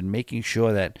situations and making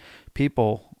sure that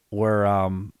people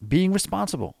were being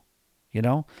responsible.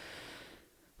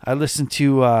 I listen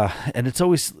to, and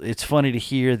it's funny to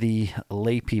hear the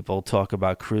lay people talk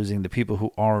about cruising, the people who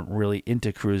aren't really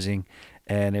into cruising.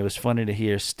 And it was funny to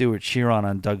hear Stuart Sheeran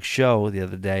on Doug's show the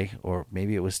other day, or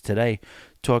maybe it was today,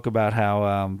 talk about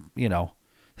how,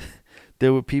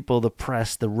 there were people, the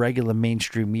press, the regular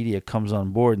mainstream media comes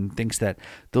on board and thinks that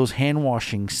those hand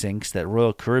washing sinks that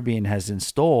Royal Caribbean has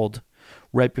installed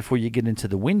right before you get into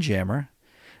the Windjammer,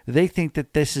 they think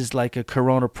that this is like a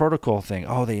Corona protocol thing.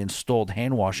 Oh, they installed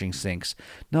hand washing sinks.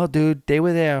 No, dude, they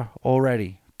were there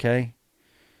already, okay,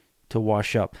 to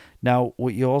wash up. Now,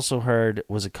 what you also heard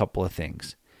was a couple of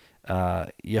things.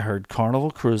 You heard Carnival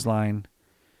Cruise Line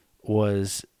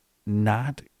was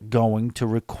not going to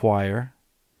require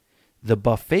the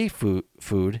buffet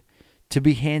food to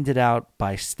be handed out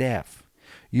by staff.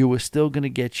 You were still going to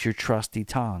get your trusty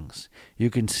tongs. You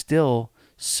can still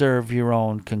serve your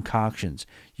own concoctions.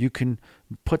 You can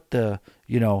put the,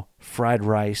 fried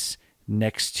rice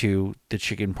next to the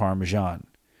chicken parmesan.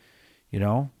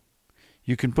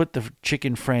 You can put the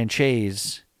chicken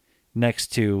franchise next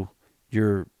to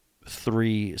your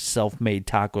 3 self-made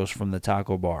tacos from the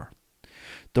taco bar.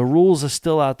 The rules are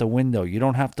still out the window. You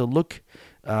don't have to look.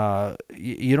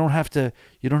 You don't have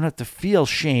to feel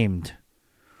shamed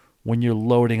when you're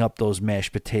loading up those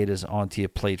mashed potatoes onto your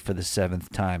plate for the 7th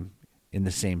time in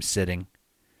the same sitting.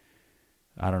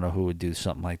 I don't know who would do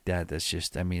something like that. That's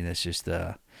just.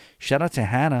 Shout out to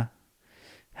Hannah.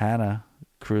 Hannah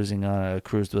cruised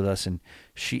with us, and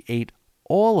she ate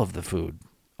all of the food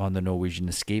on the Norwegian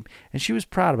Escape, and she was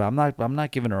proud about it. I'm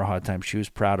not giving her a hard time. She was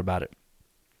proud about it.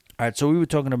 All right, so we were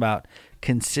talking about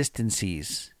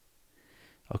consistencies,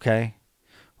 okay?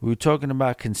 We were talking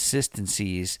about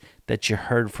consistencies that you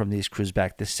heard from these cruise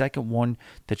back. The second one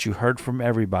that you heard from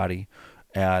everybody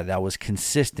that was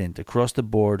consistent across the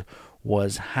board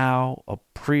was how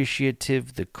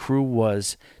appreciative the crew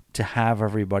was to have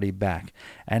everybody back,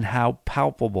 and how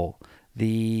palpable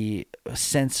the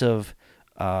sense of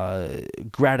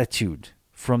gratitude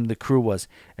from the crew was.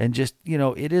 And just,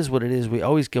 it is what it is. We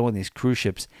always go on these cruise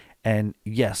ships, and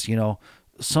yes,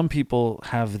 some people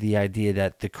have the idea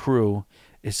that the crew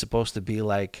is supposed to be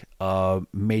like a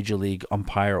major league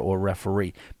umpire or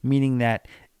referee, meaning that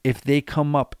if they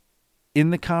come up in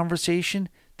the conversation,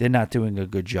 they're not doing a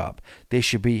good job. They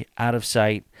should be out of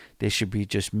sight. They should be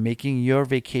just making your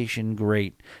vacation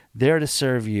great, there to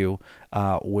serve you,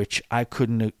 which I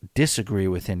couldn't disagree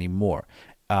with anymore.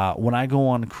 When I go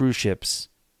on cruise ships,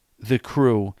 the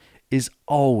crew is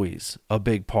always a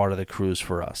big part of the cruise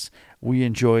for us. We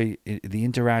enjoy the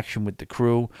interaction with the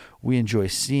crew. We enjoy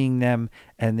seeing them,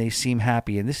 and they seem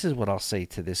happy. And this is what I'll say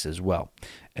to this as well.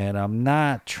 And I'm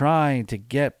not trying to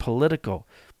get political,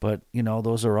 but,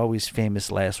 those are always famous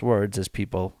last words, as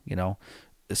people,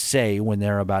 say when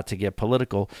they're about to get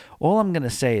political. All I'm going to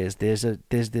say is there's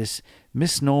this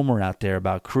misnomer out there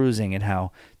about cruising and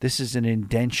how this is an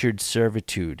indentured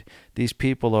servitude. These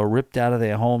people are ripped out of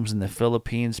their homes in the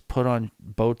Philippines, put on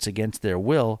boats against their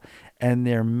will, and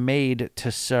they're made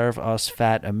to serve us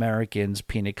fat Americans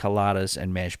pina coladas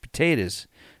and mashed potatoes,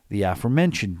 the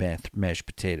aforementioned mashed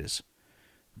potatoes.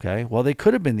 Okay, well, they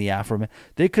could have been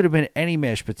they could have been any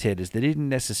mashed potatoes. They didn't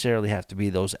necessarily have to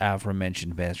be those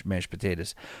aforementioned mashed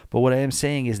potatoes. But what I am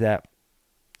saying is that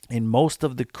in most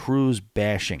of the cruise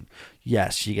bashing,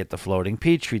 yes, you get the floating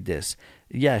petri dish.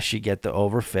 Yes, you get the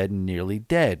overfed and nearly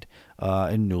dead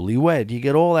and newlywed. You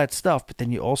get all that stuff. But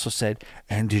then you also said,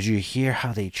 and did you hear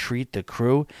how they treat the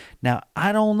crew? Now,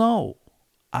 I don't know.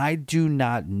 I do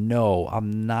not know.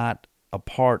 I'm not a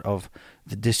part of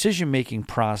the decision-making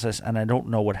process, and I don't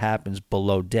know what happens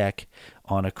below deck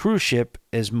on a cruise ship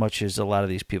as much as a lot of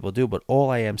these people do. But all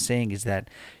I am saying is that,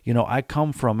 I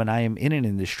come from and I am in an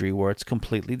industry where it's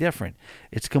completely different.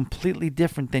 It's completely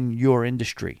different than your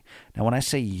industry. Now, when I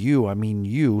say you, I mean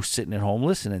you sitting at home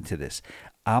listening to this.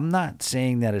 I'm not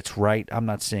saying that it's right. I'm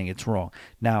not saying it's wrong.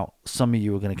 Now, some of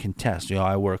you are going to contest.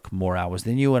 I work more hours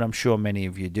than you, and I'm sure many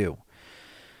of you do.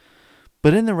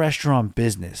 But in the restaurant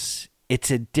business, it's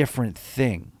a different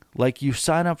thing. Like, you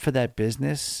sign up for that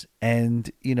business,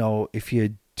 and, if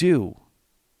you do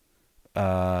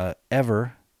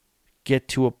ever get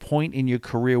to a point in your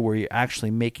career where you're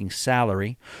actually making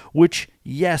salary, which,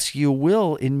 yes, you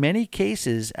will in many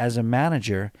cases as a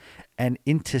manager, and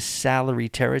into salary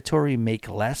territory make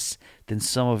less than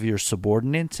some of your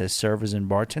subordinates as servers and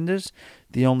bartenders.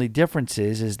 The only difference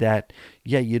is that,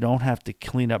 you don't have to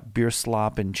clean up beer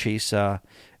slop and chase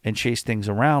things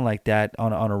around like that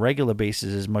on a regular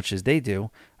basis as much as they do,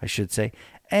 I should say.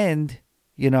 And,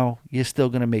 you're still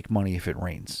going to make money if it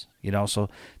rains. So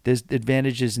there's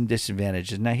advantages and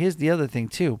disadvantages. Now, here's the other thing,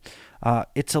 too.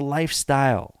 It's a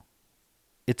lifestyle.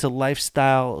 It's a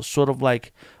lifestyle, sort of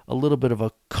like a little bit of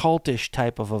a cultish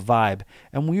type of a vibe.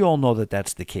 And we all know that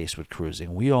that's the case with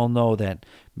cruising. We all know that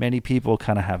many people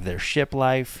kind of have their ship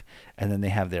life, and then they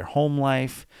have their home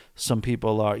life. Some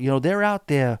people are, they're out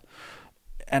there.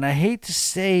 And I hate to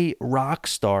say rock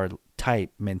star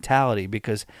type mentality,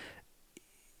 because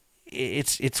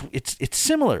it's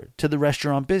similar to the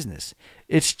restaurant business.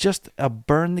 It's just a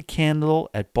burn the candle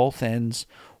at both ends,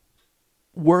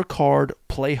 work hard,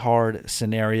 play hard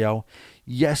scenario.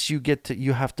 Yes, you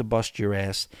have to bust your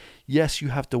ass. Yes, you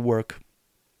have to work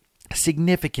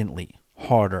significantly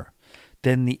harder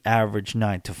than the average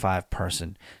 9-to-5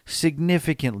 person.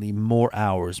 Significantly more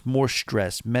hours, more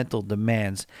stress, mental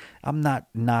demands. I'm not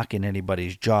knocking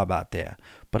anybody's job out there,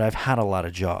 but I've had a lot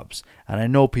of jobs, and I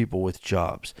know people with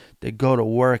jobs. They go to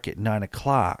work at 9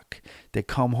 o'clock. They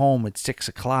come home at 6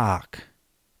 o'clock.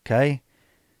 Okay?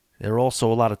 They're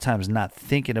also a lot of times not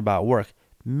thinking about work.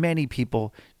 Many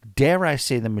people, dare I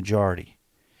say the majority,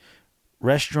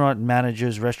 restaurant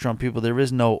managers, restaurant people, there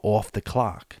is no off the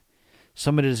clock.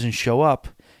 Somebody doesn't show up,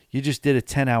 you just did a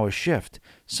 10-hour shift.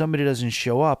 Somebody doesn't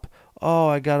show up, oh,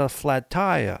 I got a flat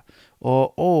tire.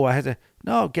 Or, oh, I had to,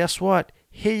 no, guess what?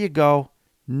 Here you go.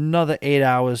 Another 8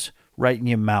 hours right in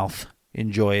your mouth.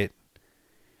 Enjoy it.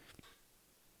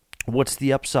 What's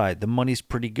the upside? The money's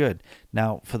pretty good.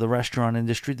 Now, for the restaurant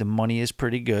industry, the money is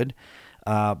pretty good.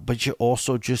 But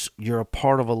you're a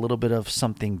part of a little bit of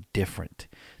something different.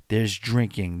 There's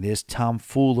drinking. There's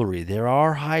tomfoolery. There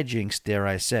are hijinks, dare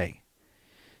I say.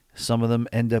 Some of them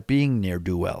end up being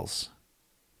ne'er-do-wells.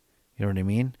 You know what I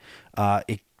mean?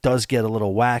 It does get a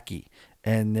little wacky.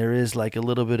 And there is like a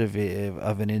little bit of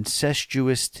an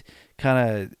incestuous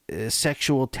kind of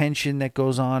sexual tension that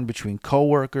goes on between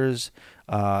coworkers.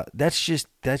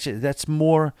 That's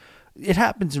more. It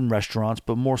happens in restaurants,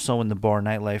 but more so in the bar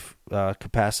nightlife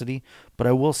capacity. But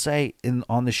I will say,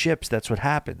 on the ships, that's what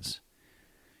happens.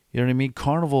 You know what I mean?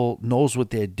 Carnival knows what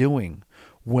they're doing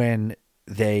when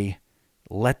they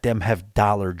let them have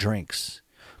dollar drinks.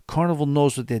 Carnival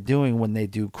knows what they're doing when they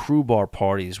do crew bar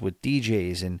parties with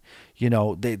DJs, and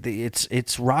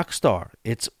it's rock star.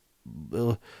 It's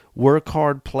work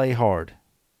hard, play hard,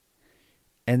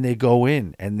 and they go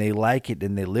in and they like it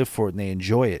and they live for it and they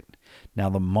enjoy it. Now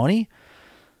the money,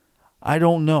 I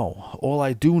don't know. All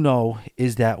I do know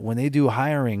is that when they do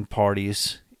hiring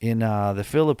parties in the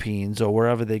Philippines or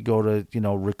wherever they go to,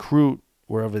 recruit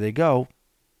wherever they go,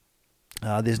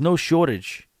 there's no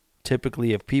shortage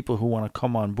typically of people who want to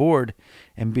come on board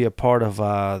and be a part of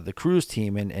the cruise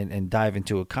team and dive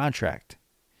into a contract.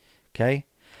 Okay?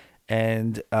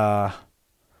 And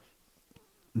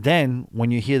then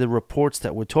when you hear the reports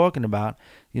that we're talking about,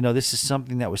 this is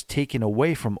something that was taken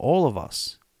away from all of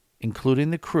us,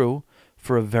 including the crew,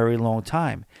 for a very long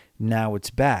time. Now it's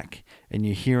back, and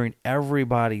you're hearing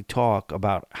everybody talk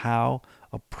about how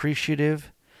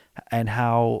appreciative and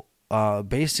how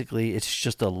basically it's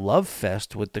just a love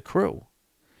fest with the crew.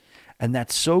 And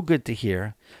that's so good to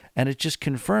hear. And it just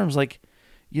confirms,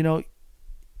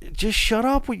 just shut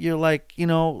up with your,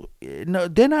 no,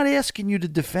 they're not asking you to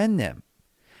defend them.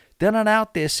 They're not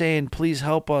out there saying, please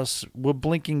help us. We're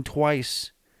blinking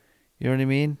twice. You know what I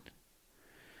mean?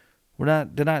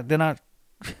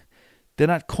 They're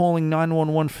not calling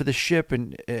 911 for the ship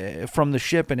and from the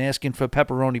ship and asking for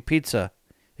pepperoni pizza,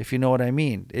 if you know what I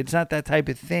mean. It's not that type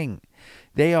of thing.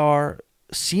 They are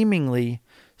seemingly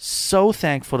so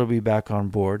thankful to be back on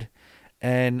board,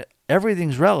 and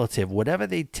everything's relative. Whatever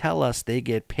they tell us, they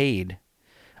get paid.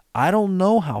 I don't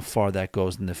know how far that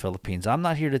goes in the Philippines. I'm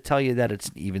not here to tell you that it's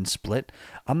an even split.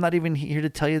 I'm not even here to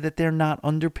tell you that they're not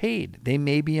underpaid. They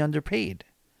may be underpaid.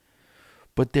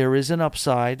 But there is an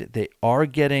upside. They are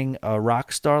getting a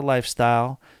rock star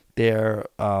lifestyle. They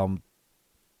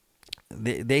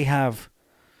have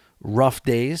rough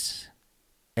days.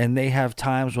 And they have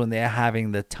times when they're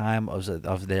having the time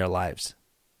of their lives.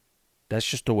 That's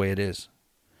just the way it is.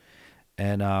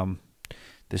 And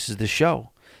this is the show.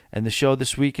 And the show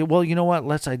this week, well, you know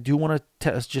what? I do want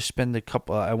to just spend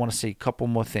I want to say a couple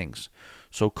more things.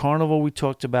 So Carnival we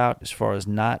talked about as far as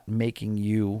not making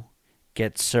you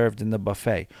get served in the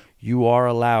buffet. You are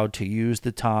allowed to use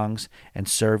the tongs and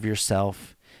serve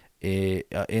yourself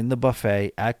in the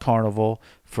buffet at Carnival.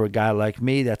 For a guy like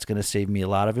me, that's going to save me a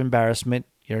lot of embarrassment.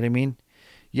 You know what I mean?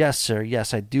 Yes, sir.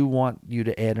 Yes, I do want you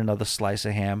to add another slice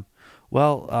of ham.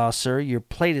 Well, sir, your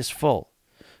plate is full.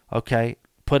 Okay,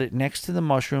 put it next to the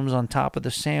mushrooms on top of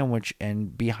the sandwich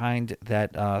and behind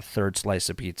that third slice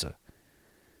of pizza.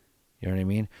 You know what I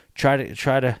mean? Try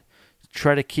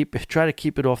to keep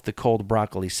it off the cold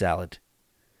broccoli salad.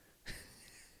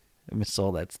 I miss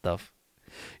all that stuff.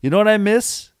 You know what I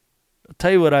miss? I'll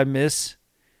tell you what I miss.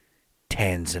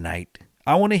 Tanzanite.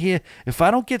 I want to hear, if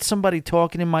I don't get somebody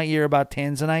talking in my ear about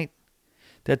Tanzanite,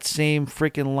 that same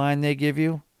freaking line they give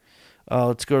you,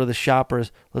 let's go to the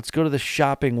shoppers. Let's go to the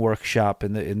shopping workshop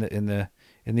in the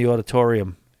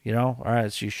auditorium. You know, all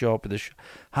right. So you show up at the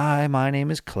hi, my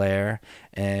name is Claire,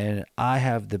 and I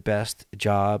have the best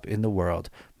job in the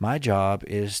world. My job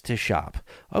is to shop.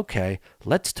 Okay,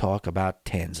 let's talk about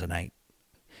Tanzanite.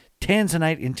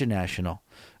 Tanzanite International.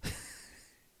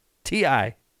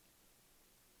 TI.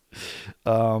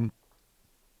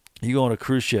 You go on a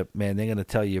cruise ship, man, they're going to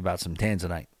tell you about some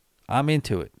Tanzanite. I'm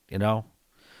into it, you know.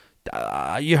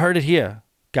 You heard it here,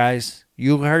 guys.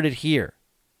 You heard it here.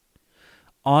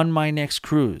 On my next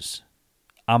cruise,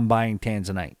 I'm buying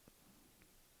Tanzanite.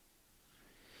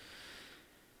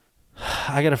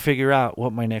 I got to figure out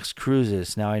what my next cruise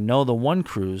is. Now, I know the one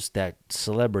cruise, that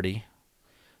Celebrity.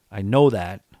 I know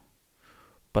that.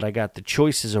 But I got the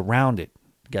choices around it.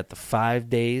 Got the 5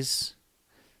 days.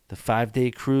 The 5-day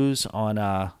cruise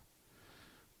on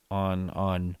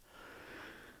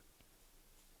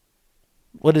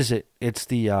what is it? It's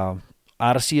the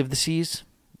Odyssey of the Seas.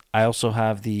 I also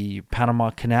have the Panama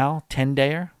Canal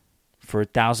 10-dayer for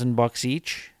 $1,000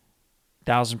 each,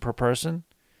 $1,000 per person.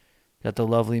 Got the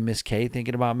lovely Miss K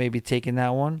thinking about maybe taking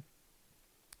that one.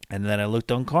 And then I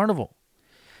looked on Carnival.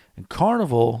 And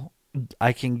Carnival,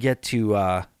 I can get to,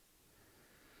 I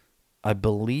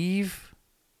believe,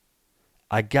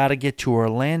 I got to get to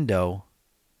Orlando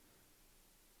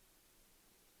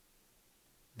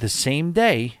the same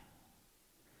day,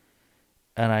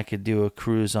 and I could do a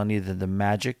cruise on either the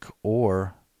Magic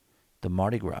or the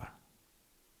Mardi Gras,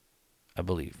 I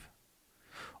believe.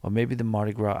 Or maybe the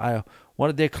Mardi Gras.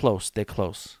 They're close. They're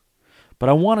close. But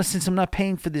I want to, since I'm not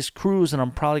paying for this cruise and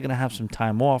I'm probably going to have some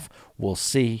time off, we'll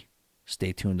see.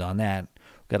 Stay tuned on that.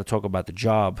 We've got to talk about the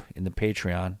job in the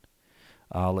Patreon.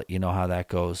 I'll let you know how that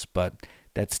goes. But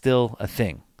that's still a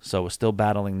thing. So we're still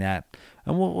battling that.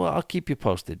 And I'll keep you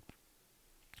posted.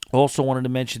 Also wanted to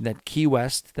mention that Key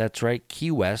West, that's right,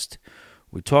 Key West.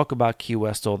 We talk about Key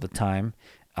West all the time.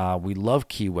 We love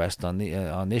Key West on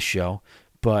this show.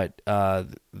 But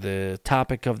the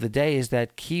topic of the day is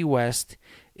that Key West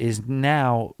is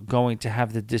now going to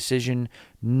have the decision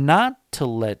not to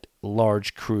let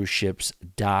large cruise ships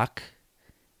dock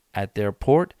at their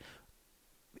port.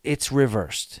 It's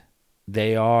reversed.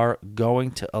 They are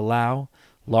going to allow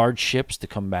large ships to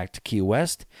come back to Key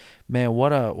West. Man,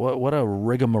 what a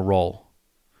rigmarole.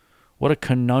 What a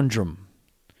conundrum.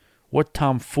 What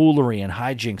tomfoolery and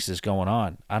hijinks is going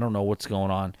on. I don't know what's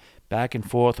going on. Back and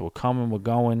forth, we're coming, we're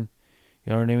going.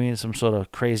 You know what I mean? Some sort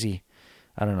of crazy,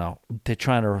 I don't know. They're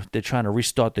trying to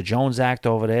restart the Jones Act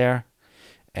over there.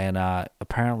 And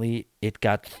apparently it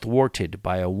got thwarted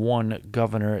by one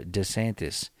Governor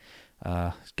DeSantis.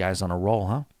 This guy's on a roll,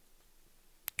 huh?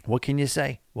 What can you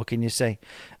say?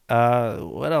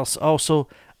 What else? Oh, so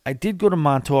I did go to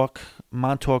Montauk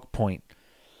Point.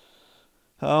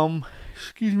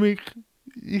 Excuse me.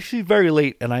 This is very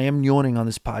late, and I am yawning on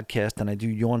this podcast, and I do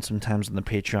yawn sometimes on the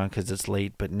Patreon because it's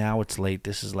late, but now it's late.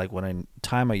 This is like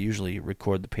time I usually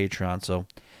record the Patreon, so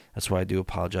that's why I do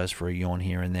apologize for a yawn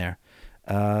here and there.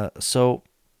 So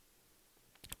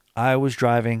I was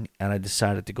driving, and I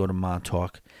decided to go to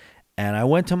Montauk, and I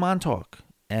went to Montauk,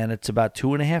 and it's about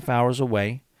 2.5 hours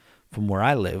away from where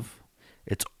I live.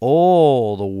 It's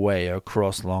all the way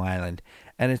across Long Island,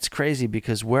 and it's crazy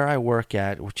because where I work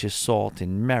at, which is Salt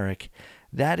in Merrick,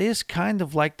 that is kind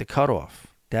of like the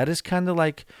cutoff. That is kind of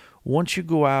like once you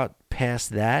go out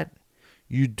past that,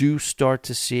 you do start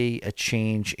to see a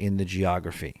change in the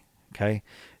geography. Okay,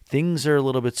 things are a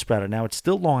little bit spread out. Now it's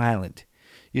still Long Island.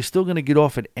 You're still going to get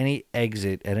off at any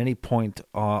exit at any point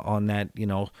on that,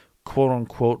 quote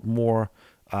unquote more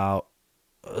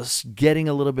getting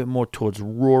a little bit more towards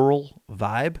rural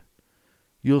vibe.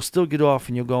 you'll still get off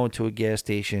and you'll go into a gas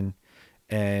station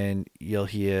and you'll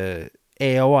hear,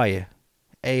 "Hey, how are you?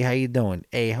 Hey, how you doing?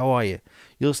 Hey, how are you?"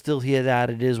 You'll still hear that.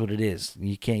 It is what it is.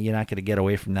 You're not going to get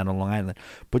away from that on Long Island.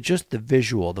 But just the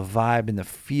visual, the vibe, and the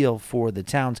feel for the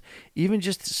towns, even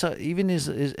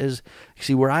as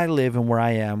see where I live and where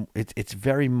I am, it's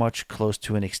very much close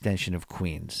to an extension of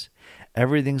Queens.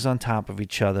 Everything's on top of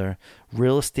each other.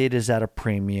 Real estate is at a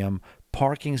premium.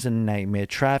 Parking's a nightmare.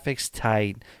 Traffic's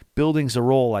tight. Buildings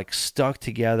are all like stuck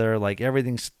together. Like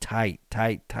everything's tight.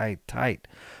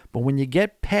 But when you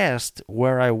get past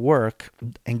where I work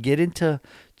and get into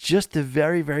just the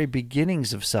very, very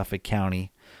beginnings of Suffolk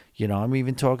County, I'm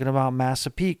even talking about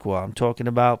Massapequa. I'm talking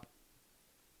about,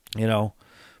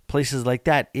 places like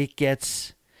that.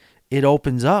 It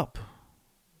opens up.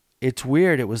 It's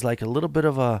weird. It was like a little bit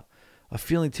of a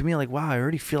feeling to me like, wow, I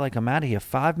already feel like I'm out of here.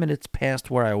 5 minutes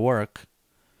past where I work,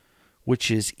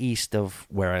 which is east of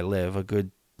where I live, a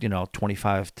good,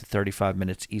 25 to 35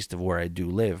 minutes east of where I do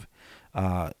live.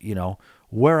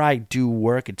 Where I do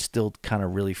work, it still kind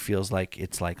of really feels like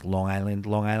it's like Long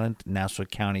Island, Nassau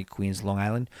County, Queens, Long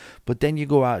Island. But then you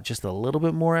go out just a little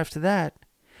bit more after that,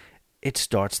 it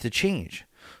starts to change.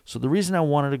 So the reason I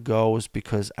wanted to go was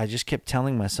because I just kept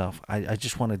telling myself, I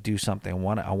just want to do something.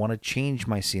 I want to change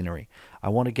my scenery. I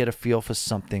want to get a feel for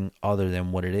something other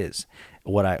than what it is,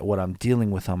 what I'm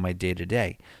dealing with on my day to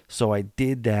day. So I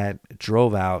did that,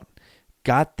 drove out,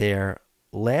 got there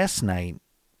last night,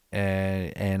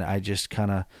 and I just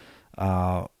kind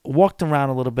of walked around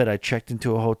a little bit. I checked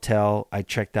into a hotel. I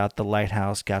checked out the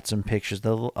lighthouse, got some pictures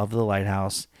of the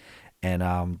lighthouse,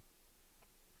 and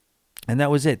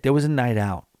that was it. There was a night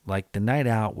out. Like, the night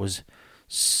out was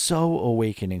so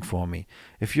awakening for me.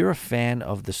 If you're a fan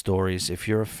of the stories, if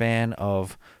you're a fan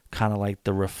of kind of like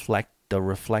the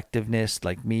reflectiveness,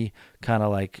 like me kind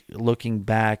of like looking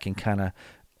back and kind of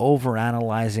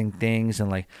overanalyzing things,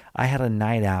 and like I had a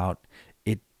night out.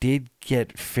 It did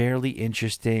get fairly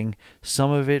interesting. Some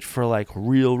of it for like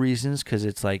real reasons, because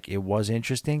it's like it was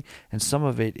interesting, and some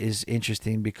of it is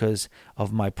interesting because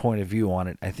of my point of view on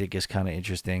it. I think is kind of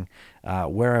interesting.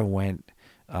 Where I went,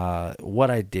 what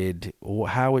I did,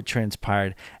 how it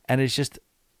transpired, and it's just,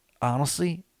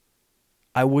 honestly,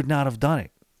 I would not have done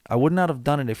it. I would not have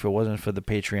done it if it wasn't for the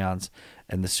Patreons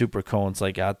and the super cones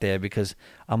like out there, because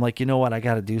I'm like, you know what? I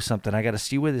got to do something. I got to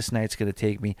see where this night's going to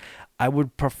take me. I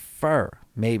would prefer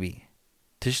maybe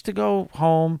just to go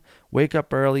home, wake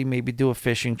up early, maybe do a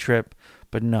fishing trip.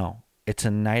 But no, it's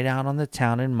a night out on the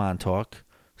town in Montauk,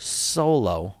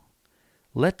 solo.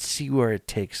 Let's see where it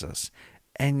takes us.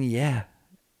 And yeah,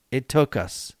 it took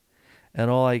us. And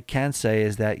all I can say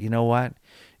is that, you know what?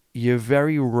 You're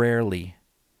very rarely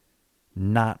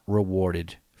not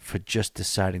rewarded for just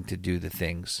deciding to do the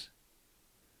things.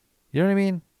 You know what I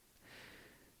mean?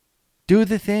 Do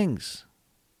the things.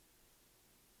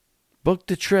 Book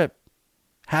the trip.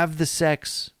 Have the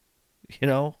sex.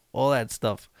 All that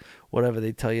stuff. Whatever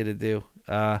they tell you to do.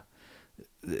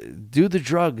 Do the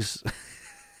drugs.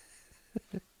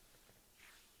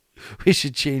 We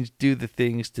should change do the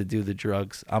things to do the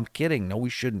drugs. I'm kidding. No, we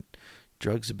shouldn't.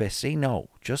 Drugs are best. Say no.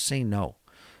 Just say no.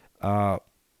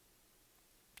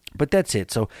 But that's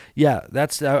it. So, yeah,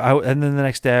 and then the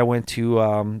next day I went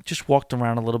to, just walked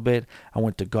around a little bit. I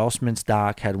went to Gosman's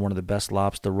Dock, had one of the best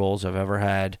lobster rolls I've ever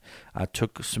had. I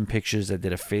took some pictures. I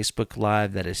did a Facebook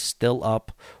Live that is still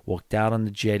up, walked out on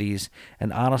the jetties.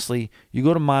 And honestly, you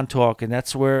go to Montauk, and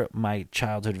that's where my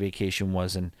childhood vacation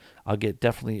was. And I'll get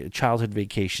definitely childhood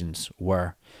vacations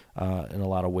were in a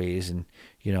lot of ways. And,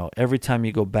 every time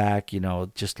you go back,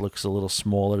 it just looks a little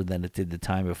smaller than it did the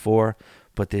time before.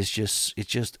 But it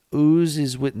just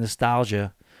oozes with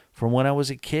nostalgia from when I was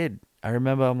a kid. I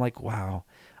remember, I'm like, wow,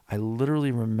 I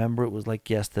literally remember it was like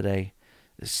yesterday.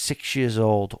 6 years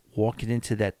old, walking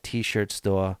into that T-shirt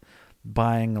store,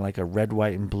 buying like a red,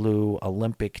 white, and blue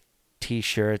Olympic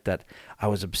T-shirt that I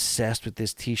was obsessed with.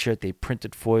 This T-shirt they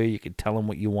printed for you. You could tell them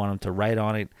what you want them to write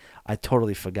on it. I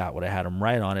totally forgot what I had them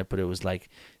write on it, but it was like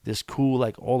this cool,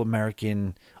 like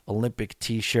all-American Olympic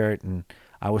T-shirt, and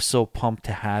I was so pumped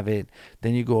to have it.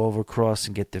 Then you go over across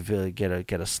and get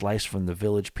a slice from the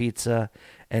Village Pizza,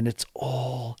 and it's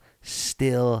all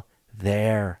still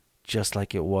there, just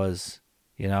like it was.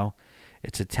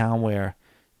 It's a town where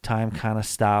time kind of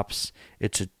stops.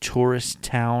 It's a tourist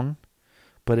town,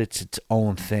 but it's its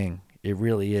own thing. It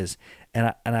really is.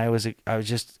 And I was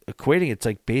just equating it. It's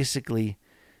like basically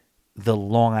the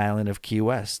Long Island of Key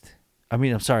West.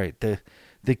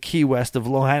 The Key West of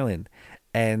Long Island,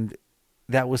 and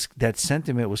that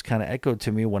sentiment was kind of echoed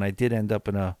to me when I did end up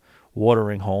in a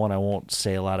watering hole, and I won't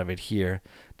say a lot of it here,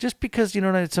 just because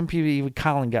some people, even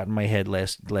Colin got in my head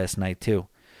last night too.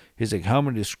 He's like, how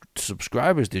many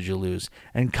subscribers did you lose?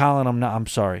 And Colin, I'm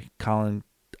sorry. Colin,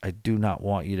 I do not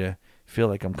want you to feel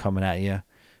like I'm coming at you.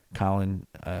 Colin,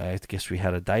 I guess we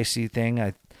had a dicey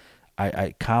thing.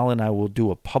 Colin, I will do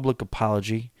a public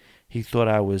apology. He thought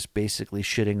I was basically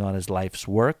shitting on his life's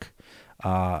work.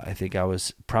 I think I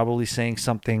was probably saying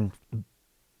something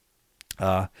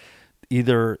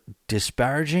either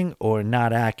disparaging or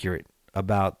not accurate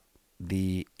about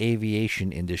the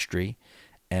aviation industry,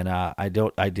 and I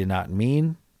did not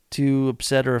mean to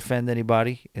upset or offend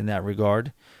anybody in that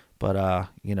regard. But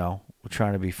we're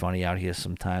trying to be funny out here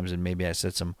sometimes, and maybe I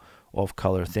said some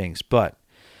off-color things. But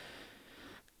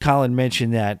Colin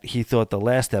mentioned that he thought the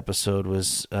last episode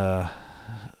was,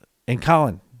 and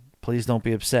Colin, please don't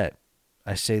be upset.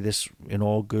 I say this in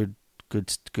all good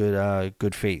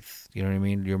faith. You know what I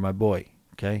mean? You're my boy,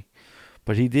 okay?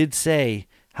 But he did say,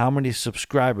 how many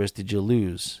subscribers did you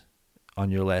lose on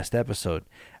your last episode?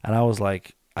 And I was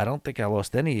like, I don't think I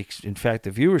lost any. In fact,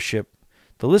 the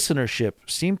listenership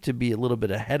seemed to be a little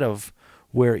bit ahead of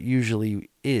where it usually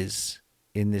is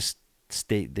in this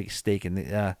at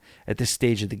this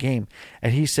stage of the game.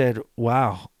 And he said,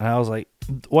 wow. And I was like,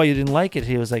 well, you didn't like it?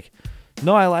 He was like,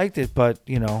 no, I liked it, but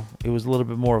it was a little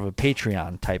bit more of a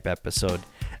Patreon type episode.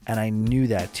 And I knew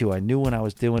that too. I knew when I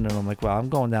was doing it. I'm like, well, I'm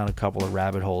going down a couple of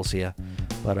rabbit holes here.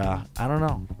 But I don't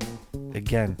know.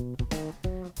 Again,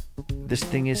 this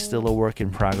thing is still a work in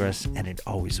progress, and it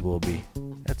always will be.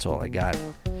 That's all I got.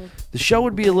 The show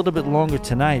would be a little bit longer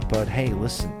tonight, but hey,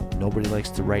 listen, nobody likes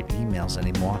to write emails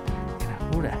anymore.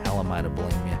 And who the hell am I to blame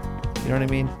you? You know what I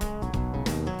mean?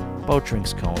 Boat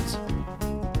drinks cones.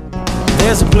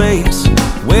 There's a place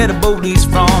where the boat leaves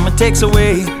from. It takes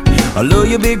away all of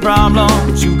your big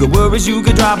problems. You got worries, you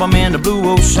could drop them in the blue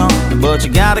ocean. But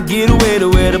you gotta get away to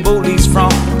where the boat leaves from.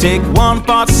 Take 1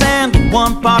 part sand,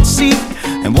 1 part sea,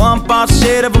 and 1 part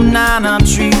shade of a 9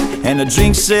 tree. And the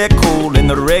drinks are cold and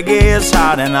the reggae is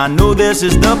hot, and I know this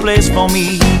is the place for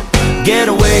me. Get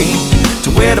away to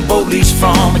where the boat leaves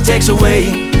from. It takes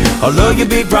away all of your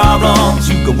big problems.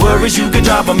 You got worries, you could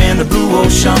drop them in the blue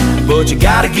ocean. But you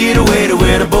gotta get away to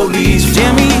where the boat leads.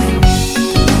 Jimmy.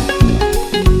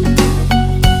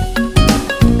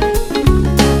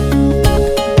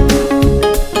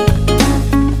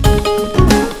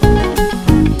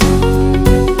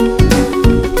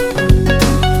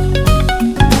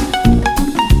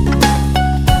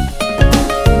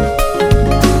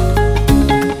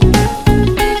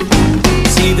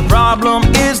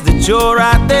 You're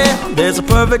right there. There's a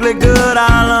perfectly good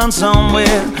island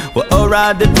somewhere where a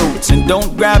ride that floats, and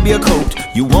don't grab your coat.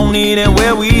 You won't need it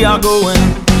where we are going.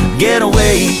 Get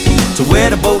away to where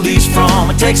the boat leaves from.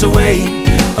 It takes away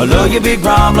all of your big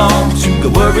problems. You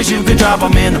got worries, you can drop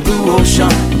them in the blue ocean.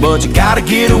 But you gotta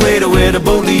get away to where the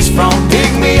boat leaves from.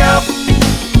 Pick me up,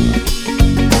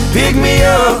 pick me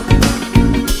up,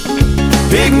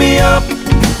 pick me up.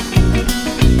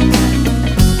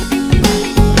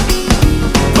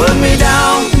 Put me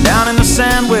down in the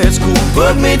sand where it's cool.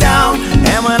 Put me down,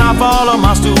 and when I fall on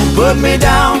my stool, put me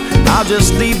down. I'll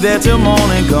just leave there till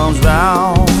morning comes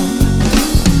round.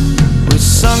 With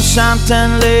sunshine,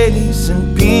 10 ladies,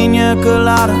 and pina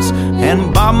coladas,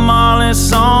 and Bob Marley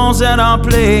songs that are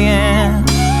playing.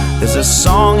 There's a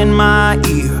song in my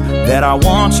ear that I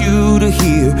want you to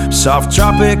hear. Soft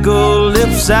tropical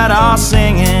lips that are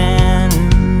singing.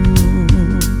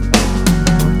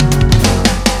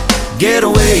 Get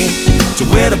away to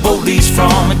where the boat leaves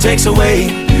from. It takes away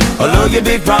all of your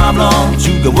big problems.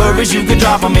 You got worries, you can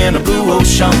drop them in the blue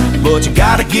ocean. But you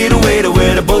gotta get away to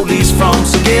where the boat leaves from.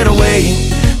 So get away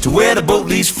to where the boat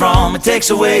leaves from. It takes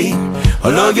away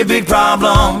all of your big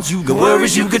problems. You got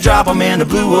worries, you can drop them in the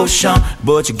blue ocean.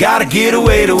 But you gotta get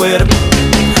away to where the...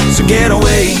 So get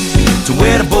away to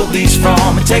where the boat leaves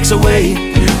from. It takes away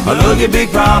all of your big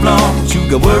problems. You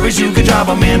got worries, you can drop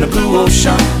them in the blue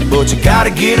ocean. But you gotta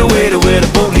get away to where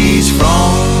the boat leaves from.